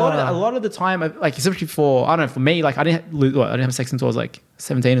 Because a lot of the time, like, especially I don't know, for me, like, I didn't have sex until I was like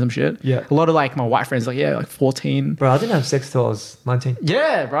 17 or some shit. Yeah. A lot of like my white friends, like 14. Bro, I didn't have sex till I was 19.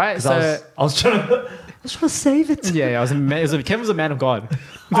 Yeah, right. So I was trying to save it. Yeah, Kevin was a man of God.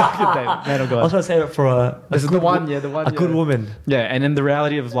 Man of God. I was trying to save it for this is the one. Good woman. Yeah, and then the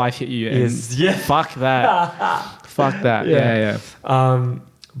reality of life hit you. And fuck that. Fuck that. Yeah.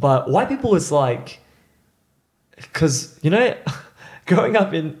 But white people is like, because growing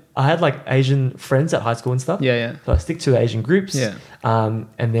up I had like Asian friends at high school and stuff. Yeah. So I stick to the Asian groups. Yeah. And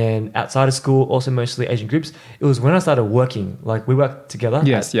then outside of school, also mostly Asian groups. It was when I started working. Like we worked together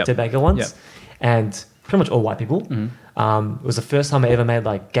at Ted Baker once, and pretty much all white people. Mm-hmm. It was the first time I ever made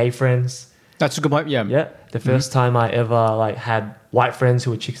like gay friends. That's a good point. Yeah. Yeah. The first time I ever like had white friends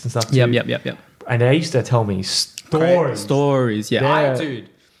who were chicks and stuff too. Yep. And they used to tell me stories. Yeah. Dude,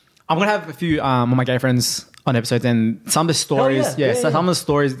 I'm gonna have a few of my gay friends on episodes, and some of the stories, some of the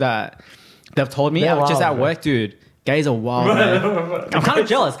stories that they've told me just at work, dude. Gays are wild, man. I'm kind of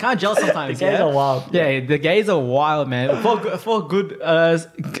jealous sometimes. The gays are wild. Yeah, the gays are wild, man. For good,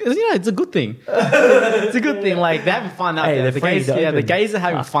 it's a good thing. It's a good thing. Like they're having fun out there. The gays are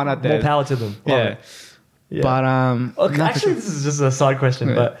having fun out there. More power to them. Yeah. But actually, this is just a side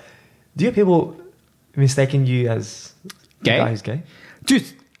question. But do you have people mistaking you as gay? A guy who's gay? Dude,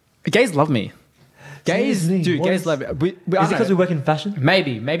 gays love me. Gays love it. Is it because we work in fashion?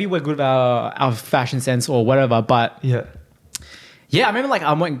 Maybe we're good at our fashion sense or whatever. But I remember like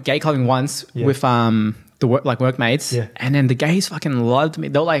I went gay clubbing once with the workmates, and then the gays fucking loved me.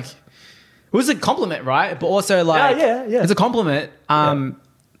 They were like, it was a compliment, right? But also like, it's a compliment.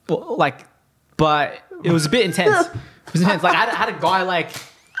 But it was a bit intense. It was intense. Like I had a guy like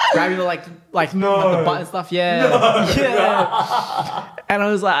grab me like the butt and stuff. Yeah. And I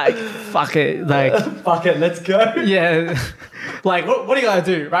was like, fuck it. Like, fuck it, let's go. Yeah. Like, what are you going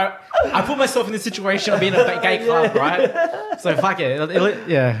to do, right? I put myself in this situation of being a gay club, right? So fuck it.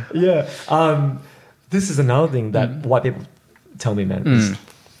 Yeah. This is another thing that white people tell me, man. Is,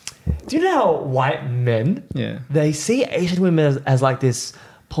 do you know how white men, they see Asian women as like this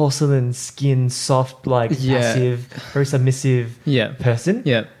porcelain skin, soft, like passive, very submissive person?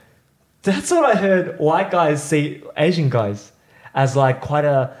 Yeah. That's what I heard white guys see Asian guys as like quite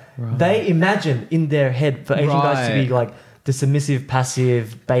a... Right. They imagine in their head for Asian guys to be like the submissive,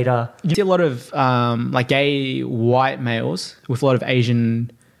 passive, beta. You see a lot of like gay white males with a lot of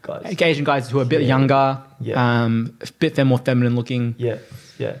Asian guys who are a bit younger, a bit more feminine looking. Yeah.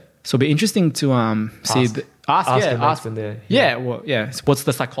 So it'll be interesting to see... Ask when they're... So what's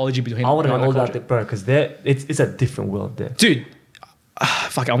the psychology between... I want to know all about that, bro, because it's a different world there. Dude,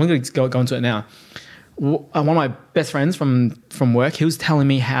 fuck it, I'm going to go into it now. One of my best friends from work, he was telling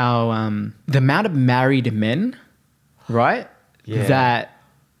me how the amount of married men, right, that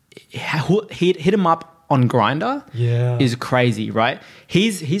hit him up on Grindr is crazy, right?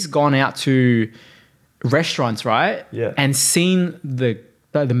 He's gone out to restaurants, right, and seen the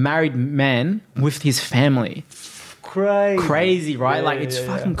married man with his family. Crazy, right? It's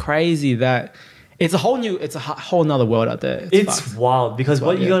fucking crazy that... It's a whole nother world out there. It's wild because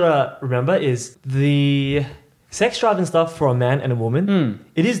what you gotta remember is the sex drive and stuff for a man and a woman.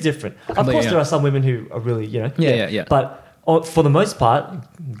 It is different. Of course, there are some women who are really, But for the most part,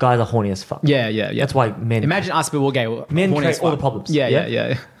 guys are horny as fuck. Yeah. That's why men. Imagine us, but we're gay. Men create all the problems.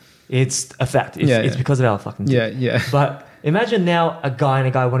 Yeah. It's a fact. It's because of our fucking. Yeah. But imagine now a guy and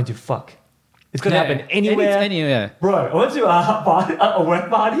a guy wanting to fuck. It's gonna happen anywhere. Anywhere. Bro, I went to a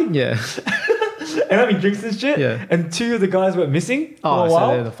work party. Yeah. And having drinks and shit. Yeah. And two of the guys went missing for a so while.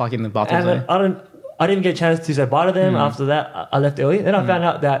 they're the fucking bathrooms. And I didn't get a chance to say bye to them. After that, I left early. Then I found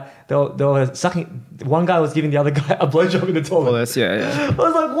out that they were sucking. One guy was giving the other guy a blowjob in the toilet. Well, I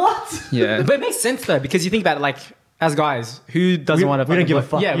was like, what? Yeah. But it makes sense though, because you think about it, like, as guys, who doesn't want to? We don't give a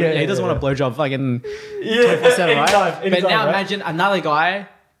fuck. Yeah, he doesn't want a blowjob fucking 24/7, right? But now imagine another guy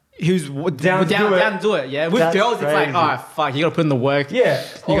who's down to do it. Yeah, with That's girls, crazy. it's like, oh fuck, you got to put in the work. Yeah,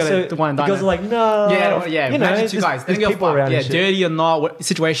 you also, got to one and done. girls are like, no. Yeah. You Imagine know, two guys. They there's don't give a people fuck. around Yeah, and shit. dirty or not, what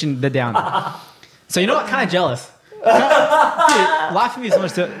situation, they're down. So you know what? Kind of jealous. Dude, life for me is so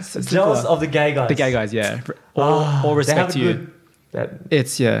much simpler. Jealous of the gay guys. The gay guys, yeah. All respect to you.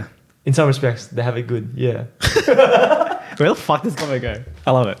 It's in some respects, they have it good. Yeah. Where the fuck does this go?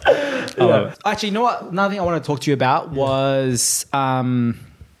 I love it. I love it. Actually, you know what? Another thing I want to talk to you about was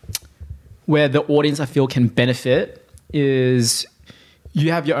where the audience I feel can benefit is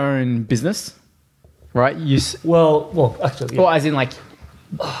you have your own business, right? Well, actually, yeah. Or as in like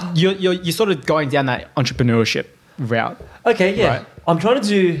you're sort of going down that entrepreneurship route. Okay, yeah. Right. I'm trying to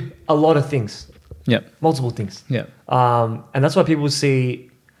do a lot of things. Yep. Multiple things. Yeah. And that's why people see.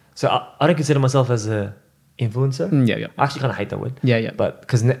 So I don't consider myself as a influencer. Yeah. I actually kind of hate that word. Yeah. But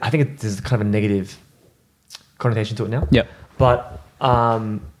because I think there's kind of a negative connotation to it now. Yep. But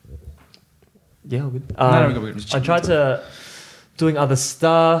yeah, all good. No, I tried to doing other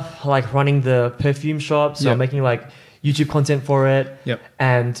stuff like running the perfume shop. So I'm making like YouTube content for it. Yep.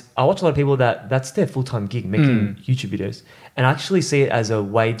 And I watch a lot of people that's their full-time gig making YouTube videos. And I actually see it as a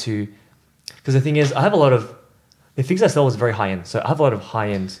way to, because the thing is, I have a lot of, the things I sell is very high-end. So I have a lot of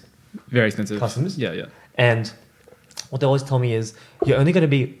high-end Very expensive customers. Yeah. And what they always tell me is you're only going to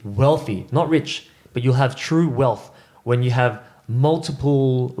be wealthy, not rich, but you'll have true wealth when you have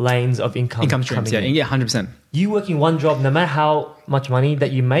multiple lanes of income streams. coming in. Yeah, 100%. You working one job, no matter how much money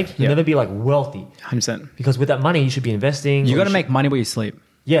that you make, you'll never be like wealthy. 100%. Because with that money, you should be investing. You got to make money where you sleep.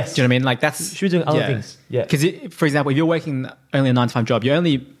 Yes. Do you know what I mean? Like that's You should be doing other things. Yeah. Because for example, if you're working only a 9-to-5 job, you're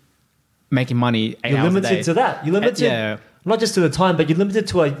only making money 8 You're hours a limited day. to that. You're limited not just to the time, but you're limited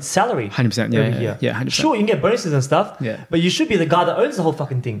to a salary. 100%. every year. Yeah. 100%. Sure, you can get bonuses and stuff. Yeah. But you should be the guy that owns the whole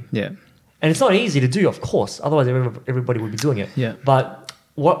fucking thing. Yeah. And it's not easy to do, of course. Otherwise, everybody would be doing it. Yeah. But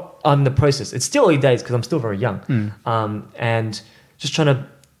what on the process? It's still early days because I'm still very young, and just trying to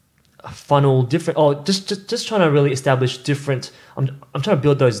funnel different, or just trying to really establish different. I'm trying to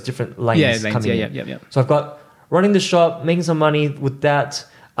build those different lanes. Coming in. Yeah. So I've got running the shop, making some money with that.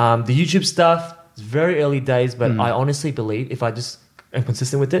 The YouTube stuff. It's very early days, but I honestly believe if I just am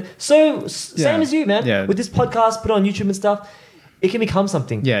consistent with it, same as you, man. Yeah. With this podcast, put it on YouTube and stuff. It can become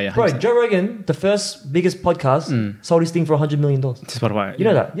something. Yeah. Bro, 100%. Joe Rogan, the first biggest podcast, sold his thing for $100 million. Spotify. You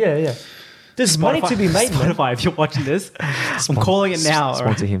know that? Yeah. There's money to be made, man. Spotify, if you're watching this, I'm calling it now.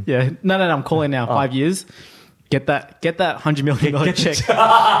 Sponsor him. Yeah. No, I'm calling it now. 5 years. Get that $100 million check.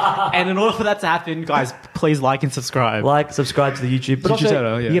 And in order for that to happen, guys, please like and subscribe. Like, subscribe to the YouTube. But YouTube also,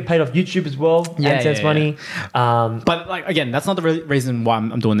 channel, yeah. you get paid off YouTube as well. AdSense money. But like again, that's not the reason why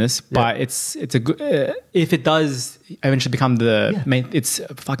I'm doing this. But it's a good. If it does eventually become the main, it's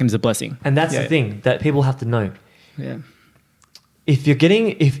a blessing. And that's the thing that people have to know. Yeah. If you're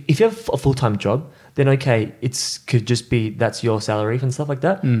getting, if you have a full-time job, then okay, could just be that's your salary and stuff like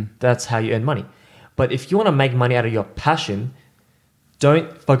that. That's how you earn money. But if you want to make money out of your passion,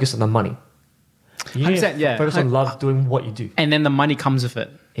 don't focus on the money. You need to focus on love doing what you do. And then the money comes with it.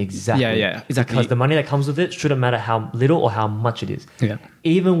 Exactly. Yeah, exactly. Because the money that comes with it shouldn't matter how little or how much it is. Yeah.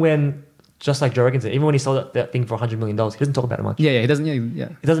 Even when, just like Joe Rogan said, even when he sold that thing for $100 million, he doesn't talk about it much. Yeah, he doesn't. Yeah.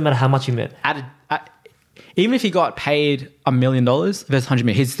 It doesn't matter how much he made. Even if he got paid $1 million versus $100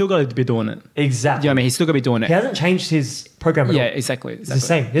 million, he's still got to be doing it. Exactly. You know what I mean? He's still got to be doing it. He hasn't changed his program at all. Yeah, exactly. It's the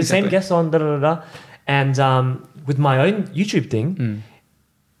same. He's the same guest on da-da-da-da. And with my own YouTube thing,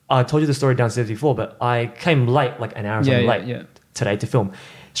 I told you the story downstairs before, but I came late, like an hour or something late today to film.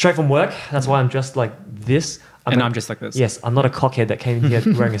 Straight from work. That's why I'm dressed like this. I'm just like this. Yes, I'm not a cockhead that came here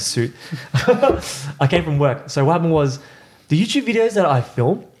wearing a suit. I came from work. So what happened was the YouTube videos that I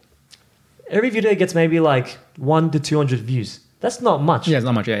film, every video gets maybe like 100 to 200 views. That's not much. Yeah, it's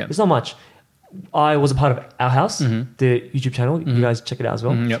not much. Yeah. It's not much. I was a part of Our House, the YouTube channel. You guys check it out as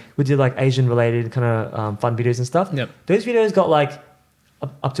well. Yep. We did like Asian related kind of fun videos and stuff. Yep. Those videos got like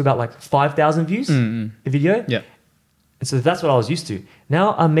up to about like 5,000 views a video. Yeah. And so that's what I was used to.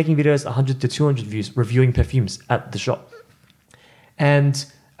 Now I'm making videos 100 to 200 views reviewing perfumes at the shop. And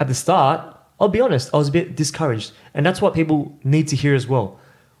at the start, I'll be honest, I was a bit discouraged. And that's what people need to hear as well.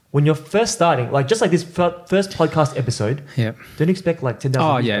 When you're first starting, like just like this first podcast episode, don't expect like 10,000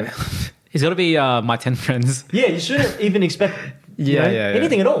 Oh, views. yeah. Right? It's got to be my 10 friends. Yeah, you shouldn't even expect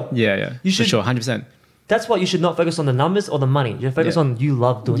anything at all. Yeah. You should, for sure, 100%. That's what you should not focus on the numbers or the money. You focus on you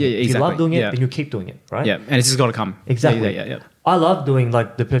love doing it. Yeah, If you love exactly. doing it, Yeah. then you keep doing it, right? Yeah, and it's just got to come. Exactly. Yeah. I love doing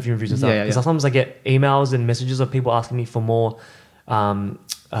like the perfume reviews and stuff. Yeah. Because sometimes I get emails and messages of people asking me for more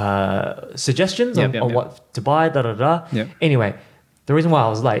suggestions Yep, on yep. what to buy. Yep. Anyway, the reason why I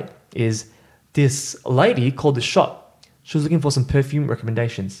was late is this lady called the shop. She was looking for some perfume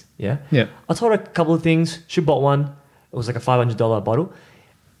recommendations. Yeah. Yeah. I told her a couple of things. She bought one. It was like a $500 bottle.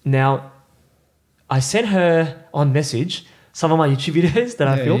 Now, I sent her on message some of my YouTube videos that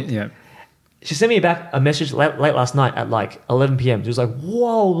I filmed. Yeah. She sent me back a message late last night at like 11 p.m. She was like,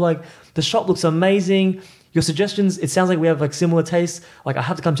 whoa, like the shop looks amazing. Your suggestions, it sounds like we have like similar tastes. Like I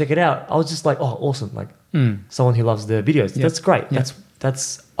have to come check it out. I was just like, oh, awesome. Like someone who loves the videos. Yeah. That's great. Yeah.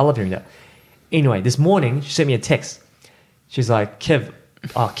 That's I love hearing that. Anyway, this morning she sent me a text. She's like, Kevin,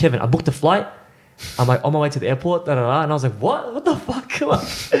 I booked a flight. I'm like on my way to the airport, and I was like, what? What the fuck? Come on.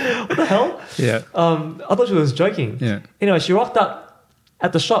 What the hell? Yeah. I thought she was joking. Yeah. Anyway, she rocked up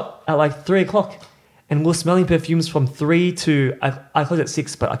at the shop at like 3 o'clock, and we were smelling perfumes from 3 to I closed at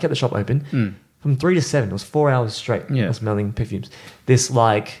 6, but I kept the shop open. From 3 to 7. It was 4 hours straight. Yeah. I was smelling perfumes. This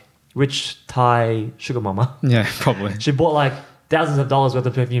like rich Thai sugar mama. Yeah, probably. She bought like thousands of dollars worth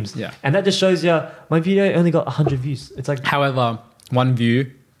of perfumes. Yeah. And that just shows you my video only got 100 views. It's like, However, one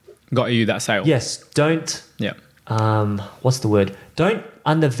view got you that sale. yes, don't, Yeah. what's the word? Don't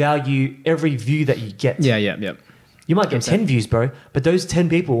undervalue every view that you get. Yeah. You might get 10 views, bro, but those 10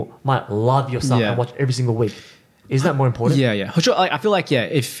 people might love your stuff Yeah. and watch every single week. Isn't that more important? Yeah. For sure, like, I feel like,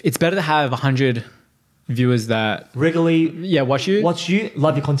 if it's better to have 100 viewers that, Regularly watch you,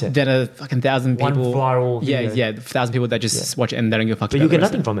 love your content. than a fucking 1,000 One people. viral video. Yeah, 1,000 people that just watch it and they don't give a fuck But about you'll get the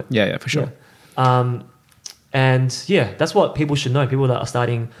rest nothing of from it. Yeah, for sure. Yeah. And yeah, that's what people should know. People that are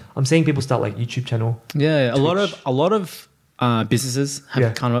starting, I'm seeing people start like YouTube channel. Yeah, Twitch. a lot of businesses have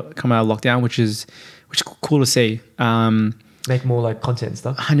Yeah. kind of come out of lockdown, which is cool to see. Make more like content and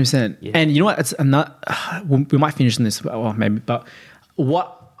stuff. 100%. Yeah. And you know what? It's another. We might finish in this, well, maybe. But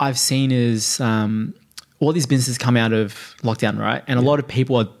what I've seen is all these businesses come out of lockdown, right? And a lot of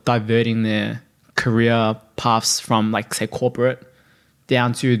people are diverting their career paths from, like, say, corporate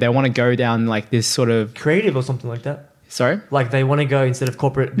down to they want to go down like this sort of. Creative or something like that. Sorry. Like they want to go instead of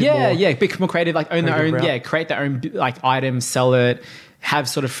corporate. a bit more- Bit more creative, like own their creative own, route. create their own like items, sell it, have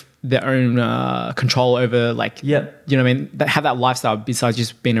sort of their own control over, like, Yeah. you know what I mean? Have that lifestyle besides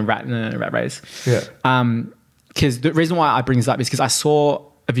just being a rat in a rat race. Yeah. Because the reason why I bring this up is because I saw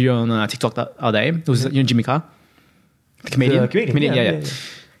a video on TikTok the other day. It was Jimmy Carr, the comedian. The comedian, yeah.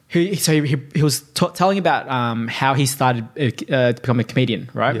 He was telling about how he started to become a comedian,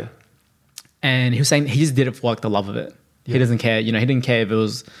 right? Yeah. And he was saying he just did it for like the love of it. He doesn't care, he didn't care if it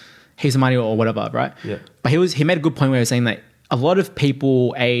was heaps of money or whatever, right? Yeah. But he made a good point where he was saying that a lot of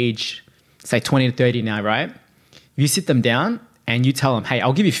people age, say 20 to 30 now, right? You sit them down and you tell them, hey,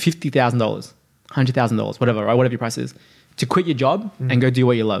 I'll give you $50,000, $100,000, whatever, right? Whatever your price is, to quit your job and go do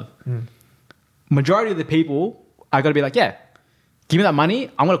what you love. Majority of the people are going to be like, yeah, give me that money.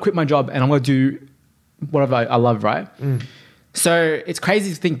 I'm going to quit my job and I'm going to do whatever I love, right? So it's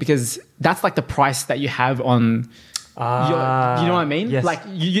crazy to think because that's like the price that you have on. You know what I mean? Yes. Like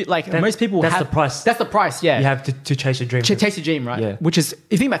you like most people. That's have, the price. That's the price. Yeah. You have to chase your dream. Chase your dream, right? Yeah. Which is,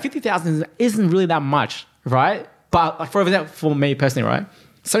 if you think about 50,000 isn't really that much, right? But like for example, for me personally, right?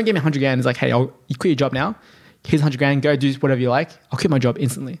 Someone gave me 100 grand. It's like, hey, you quit your job now. Here's 100 grand. Go do whatever you like. I'll quit my job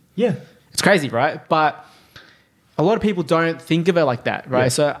instantly. Yeah. It's crazy, right? But a lot of people don't think of it like that, right? Yeah.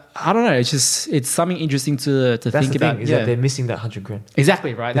 So I don't know. It's something interesting to That's think the about. thing is that they're missing that 100 grand.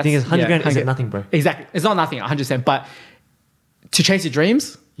 Exactly, right? The thing is, 100 grand isn't nothing, bro. Exactly. It's not nothing, 100%. But to chase your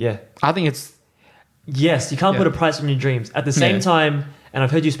dreams, Yeah. I think it's... Yes, you can't put a price on your dreams. At the same time, and I've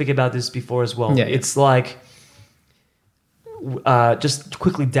heard you speak about this before as well. Yeah, it's like, just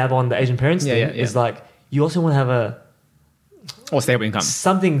quickly dab on the Asian parents thing. Is like you also want to have a or stable income.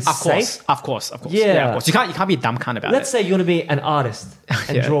 something Of safe. course. Yeah. Of course. You can't be a dumb cunt about Let's it. say you want to be an artist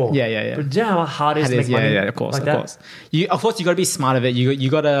and Yeah. draw. Yeah. But do you know how hard it is to make Yeah, money? of course, like of that? course. You got to be smart of it. You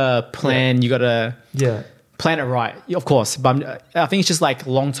got to plan. You got to Yeah. plan it right. Of course, but I think it's just like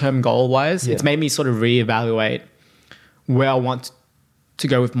long-term goal-wise. Yeah. It's made me sort of reevaluate where I want to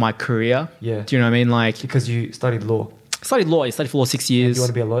go with my career. Yeah. Do you know what I mean? Like, Because you studied law. I studied law. I studied for law 6 Do years. you want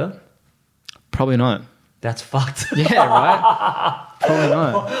to be a lawyer? Probably not. That's fucked. Yeah, right? Probably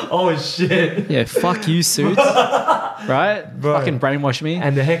not. Oh shit. Yeah, fuck you, Suits. Right? Bro. Fucking brainwash me.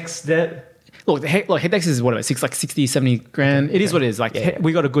 And the hex that. Look, Headex is whatever, 60, 70 grand. It is what it is. Like, Yeah.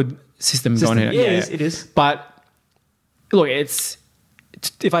 we got a good system going here. Yeah, it is. But look,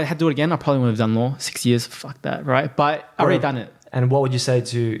 if I had to do it again, I probably would have done law 6 years. Fuck that, right? But I've already done it. And what would you say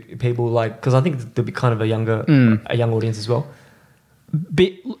to people like? Because I think there'll be kind of a young audience as well.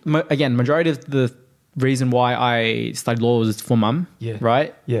 Again, majority of the reason why I studied law was for mum. Yeah.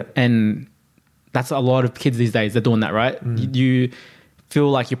 Right. Yeah. And that's a lot of kids these days. They're doing that, right? You feel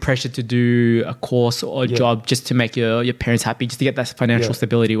like you're pressured to do a course or a job just to make your parents happy, just to get that financial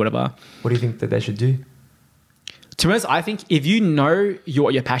stability, whatever. What do you think that they should do? To be honest, I think if you know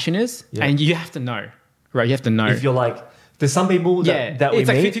what your passion is, and you have to know, right? You have to know. If you're like, there's some people that we it's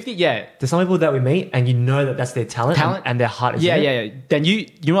like meet. 50-50, yeah. There's some people that we meet and you know that that's their talent and their heart is there. Yeah. Then you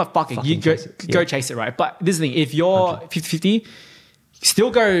know what, fuck it. You go chase it, right? But this is the thing. If you're 50-50, still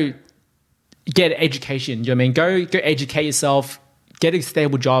go get an education. You know what I mean? Go educate yourself, get a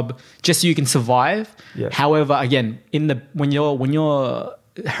stable job just so you can survive. Yeah. However, again, when you're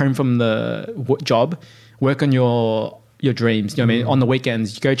home from the job, work on your dreams. You know what I mean? On the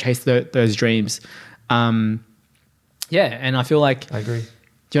weekends, you go chase those dreams. And I feel like I agree.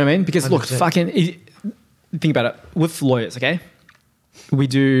 Do you know what I mean? Because 100%. Look, think about it. With lawyers, okay, we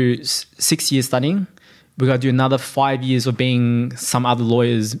do 6 years studying. We got to do another 5 years of being some other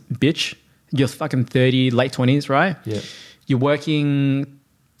lawyer's bitch. You're fucking 30, late 20s, right? Yeah. You're working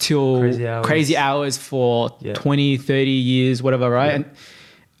till crazy hours for 20, 30 years, whatever, right? Yeah.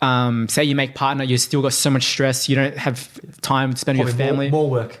 And say you make partner, you still got so much stress. You don't have time to spend with your family. More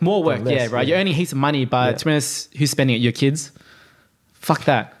work. Yeah, right. You're earning heaps of money, but to be honest, who's spending it? Your kids? Fuck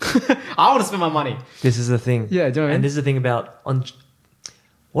that. I want to spend my money. This is the thing. Yeah, do you know what I mean? And this is the thing about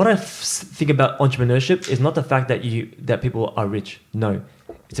what I think about entrepreneurship is not the fact that people are rich. No,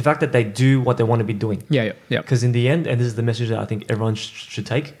 it's the fact that they do what they want to be doing. Yeah. Because in the end, and this is the message that I think everyone should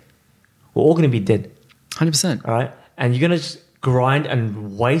take, we're all going to be dead. 100%. All right, and you're going to just grind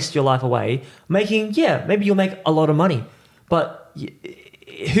and waste your life away making. Yeah, maybe you'll make a lot of money, but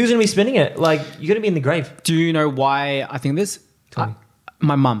who's going to be spending it? Like, you're going to be in the grave. Do you know why I think this?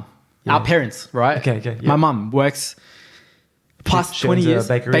 My mum, our parents, right? Okay. Yeah. My mum works past 20 years.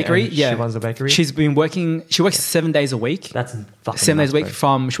 Bakery. Yeah. She runs a bakery. She's been working. She works 7 days a week. That's fucking 7 days a week.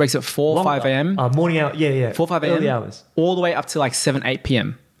 She wakes up 4 5 a.m. Morning hour. Yeah. 4 5 a.m. Early hours. All the way up to like 7 8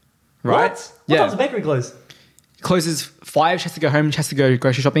 p.m. Right? What time's the bakery close? Closes 5. She has to go home. She has to go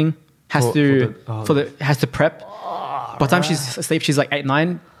grocery shopping. Has to prep. By the time she's asleep, she's like 8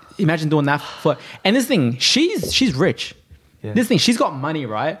 9. Imagine doing that for. And this thing, she's rich. Yeah. This thing, she's got money,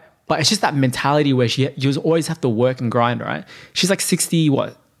 right? But it's just that mentality where you always have to work and grind, right? She's like 60,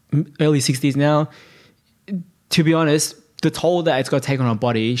 early 60s now. To be honest, the toll that it's going to take on her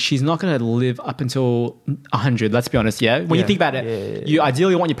body, she's not going to live up until 100, let's be honest, yeah? When you think about it, you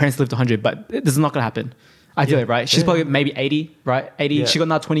ideally want your parents to live to 100, but this is not going to happen. Ideally, right? She's probably maybe 80, right? 80, she got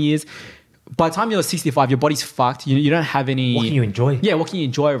another 20 years. By the time you're 65, your body's fucked. You don't have any... What can you enjoy? Yeah, what can you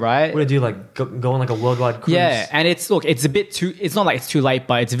enjoy, right? What do you do? Like go on like a worldwide cruise? Yeah, and it's a bit too... It's not like it's too late,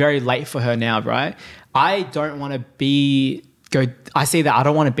 but it's very late for her now, right? I don't want to I say that I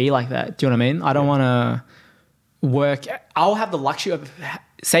don't want to be like that. Do you know what I mean? I don't want to work... I'll have the luxury of...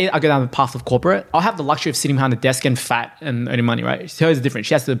 Say I go down the path of corporate, I'll have the luxury of sitting behind the desk and fat and earning money, right? Hers is different.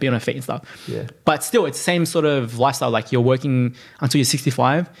 She has to be on her feet and stuff. Yeah. But still, it's the same sort of lifestyle. Like you're working until you're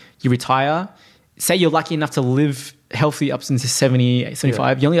 65, you retire. Say you're lucky enough to live healthy up until 70,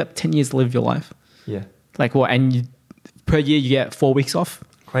 75. You only got 10 years to live your life. Yeah. Like what? And per year you get 4 weeks off.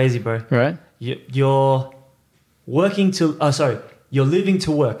 Crazy, bro. Right? You're working to... you're living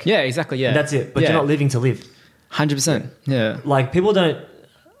to work. Yeah, exactly. Yeah. And that's it. But you're not living to live. 100%. Yeah. Like people don't...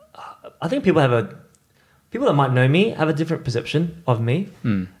 I think people that might know me have a different perception of me.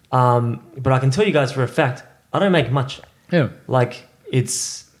 But I can tell you guys for a fact, I don't make much. Yeah. Like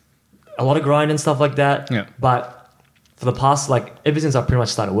it's a lot of grind and stuff like that. Yeah. But for the past, like ever since I pretty much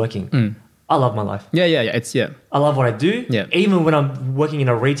started working, I love my life. Yeah. I love what I do. Yeah. Even when I'm working in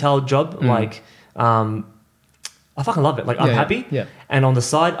a retail job, like, I fucking love it. Like I'm happy. Yeah. And on the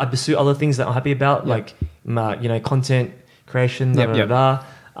side, I pursue other things that I'm happy about, like, content creation,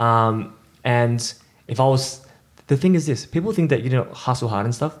 and if I was, the thing is this, people think that you don't hustle hard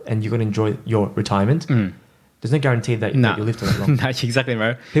and stuff and you're going to enjoy your retirement. There's no guarantee that you'll live to that long. No, exactly,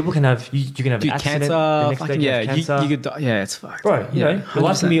 bro. People can have, you can have accident, cancer, the next day you have cancer. You could die. Yeah, it's fucked. Bro, you know, your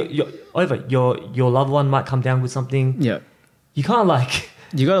life can be over. Your loved one might come down with something. Yeah. You can't like...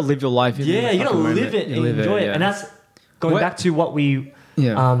 You got to live your life. You got to live it and enjoy it. And that's going back to what we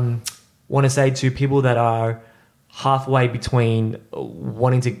want to say to people that are halfway between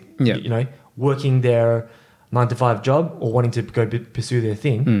wanting to, working their 9-to-5 job or wanting to go pursue their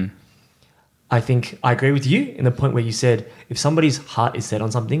thing. I think I agree with you in the point where you said if somebody's heart is set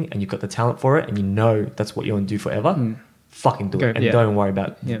on something and you've got the talent for it and you know that's what you want to do forever, fucking do it and don't worry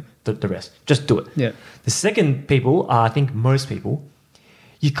about the rest. Just do it. Yeah. The second people are, I think most people,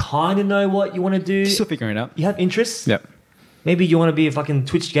 you kind of know what you want to do. Still figuring it out. You have interests. Yeah. Maybe you want to be a fucking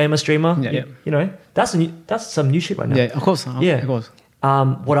Twitch gamer streamer. Yeah. You know, that's some new shit right now. Yeah, of course. Of course.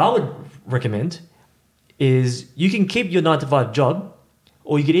 What I would recommend is you can keep your 9 to 5 job,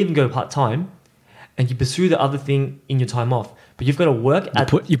 or you could even go part-time and you pursue the other thing in your time off. But you've got to work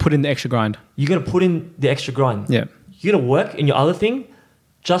You put in the extra grind. You got to put in the extra grind. Yeah. You got to work in your other thing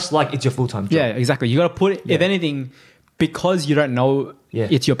just like it's your full-time job. Yeah, exactly. You got to put, if anything, because you don't know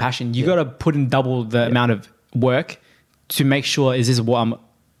it's your passion, you got to put in double the amount of work to make sure, is this what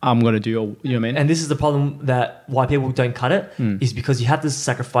I'm going to do? Or, you know what I mean? And this is the problem that why people don't cut it is because you have to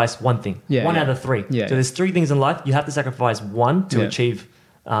sacrifice one thing. One out of 3. Yeah, so there's 3 things in life. You have to sacrifice one to achieve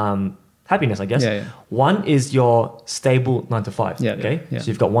happiness, I guess. Yeah. One is your stable 9 to 5. Yeah, okay. Yeah. So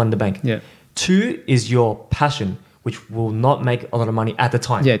you've got one in the bank. Yeah. 2 is your passion, which will not make a lot of money at the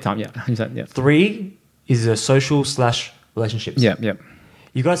time. Yeah, time. Yeah. 100%, yeah. 3 is a social/relationships. Yeah. Yeah.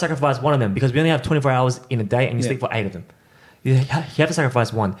 You got to sacrifice one of them because we only have 24 hours in a day and you sleep for 8 of them. You have to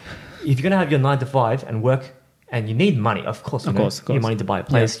sacrifice one. If you're going to have your 9 to 5 and work, and you need money, of course. You need money to buy a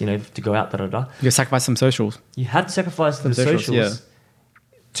place, to go out, You sacrifice some socials. You have to sacrifice the socials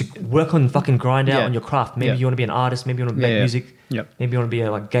to work on fucking grind out on your craft. Maybe you want to be an artist. Maybe you want to make music. Yeah. Maybe you want to be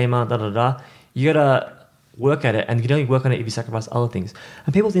a gamer, You got to work at it, and you can only work on it if you sacrifice other things.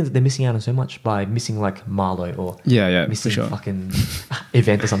 And people think that they're missing out on so much by missing like Marlo or missing fucking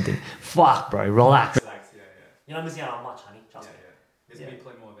event or something. Fuck, bro, relax. You're not missing out on much, honey. Trust me. There's going to be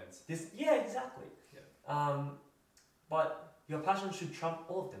plenty more events. Exactly. Yeah. But your passion should trump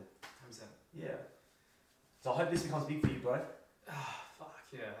all of them. 100%. Yeah. So I hope this becomes big for you, bro. Fuck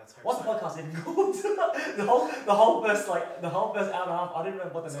yeah, that's What's the podcast even called? the whole first hour and a half. I didn't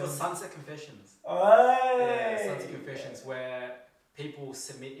remember what the name was. It's called Sunset Confessions. Hey. Yeah, Sunset Confessions, where people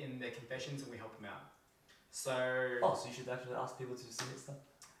submit in their confessions and we help them out. So. Oh, so you should actually ask people to submit stuff.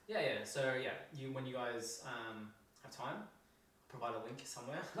 Yeah. So when you guys have time, provide a link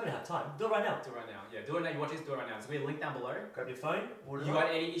somewhere. No, we have time. Do it right now. Yeah, do it now. You watch this, do it right now. There's going to be a link down below. Grab your phone. You got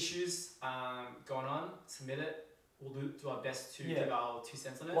any issues going on, submit it. We'll do our best to give our 2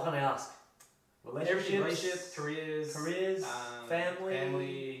 cents on it. What can I ask? Relationships, careers,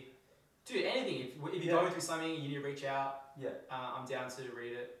 family. Dude, anything. If you're going through something, you need to reach out. Yeah. I'm down to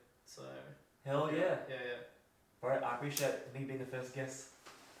read it. So. Hell yeah. Yeah. Alright, I appreciate me being the first guest.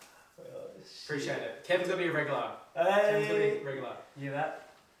 Appreciate it. Kevin's gonna be a regular. Hey. Kevin's gonna be a regular. You hear that?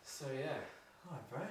 So yeah. Alright, bro.